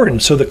super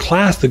important. So the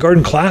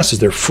garden classes,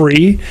 they're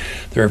free.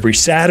 They're every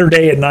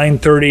Saturday at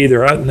 9:30.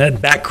 They're out in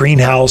that back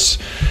greenhouse.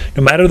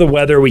 No matter the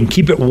weather, we can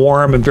keep it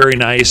warm and very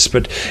nice.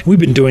 But we've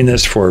been doing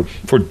this for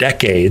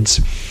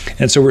decades.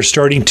 And so we're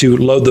starting to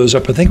load those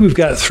up. I think we've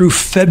got through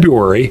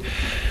February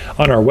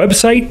on our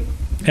website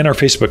and our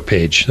Facebook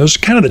page. Those are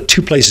kind of the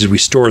two places we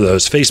store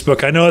those.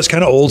 Facebook, I know it's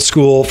kind of old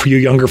school for you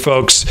younger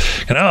folks.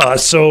 And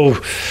that's so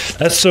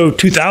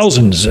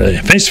 2000s.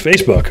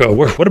 Facebook. Oh,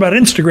 what about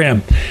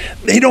Instagram?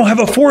 They don't have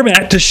a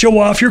format to show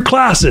off your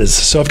classes.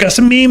 So I've got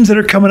some memes that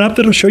are coming up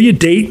that'll show you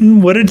date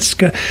and what it's.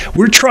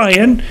 We're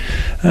trying,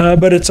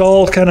 but it's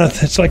all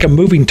it's like a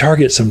moving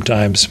target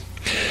sometimes.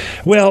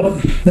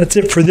 Well, that's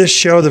it for this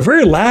show. The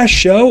very last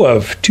show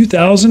of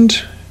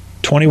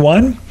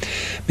 2021.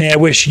 May I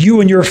wish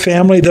you and your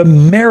family the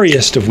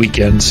merriest of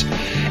weekends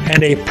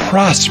and a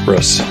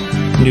prosperous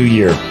new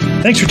year.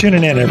 Thanks for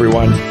tuning in,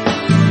 everyone.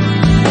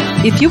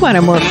 If you want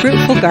a more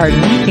fruitful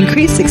garden,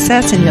 increase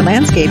success in your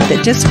landscape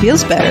that just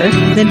feels better,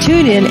 then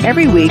tune in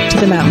every week to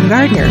The Mountain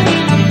Gardener.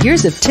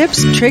 Years of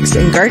tips, tricks,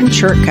 and garden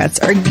shortcuts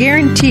are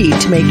guaranteed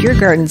to make your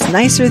gardens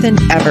nicer than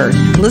ever.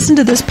 Listen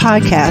to this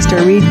podcast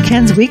or read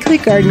Ken's weekly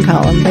garden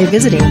column by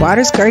visiting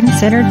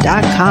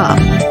watersgardencenter.com.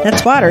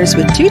 That's Waters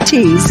with 2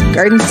 T's,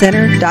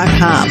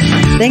 gardencenter.com.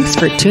 Thanks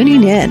for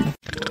tuning in.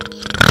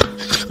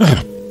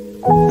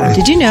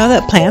 Did you know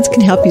that plants can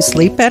help you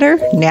sleep better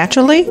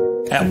naturally?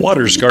 At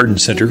Waters Garden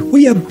Center,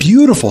 we have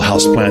beautiful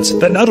houseplants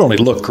that not only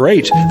look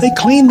great, they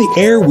clean the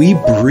air we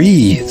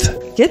breathe.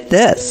 Get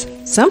this.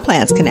 Some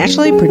plants can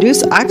actually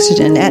produce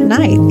oxygen at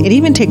night and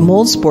even take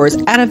mold spores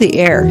out of the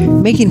air,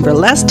 making for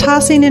less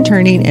tossing and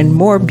turning and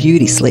more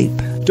beauty sleep.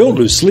 Don't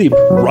lose sleep.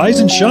 Rise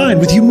and shine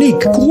with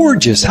unique,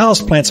 gorgeous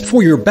houseplants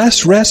for your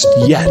best rest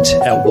yet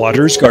at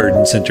Waters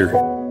Garden Center.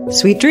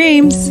 Sweet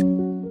dreams.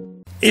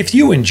 If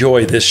you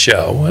enjoy this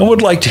show and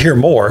would like to hear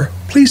more,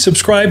 please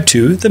subscribe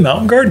to The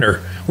Mountain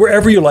Gardener,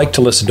 wherever you like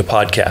to listen to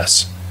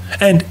podcasts.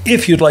 And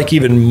if you'd like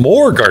even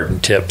more garden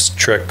tips,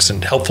 tricks,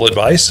 and helpful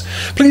advice,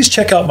 please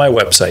check out my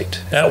website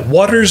at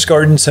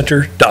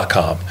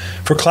watersgardencenter.com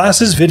for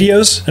classes,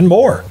 videos, and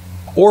more,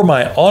 or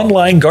my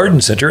online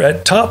garden center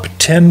at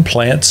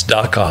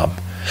top10plants.com.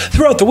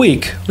 Throughout the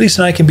week,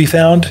 Lisa and I can be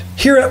found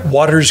here at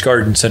Waters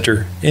Garden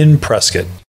Center in Prescott.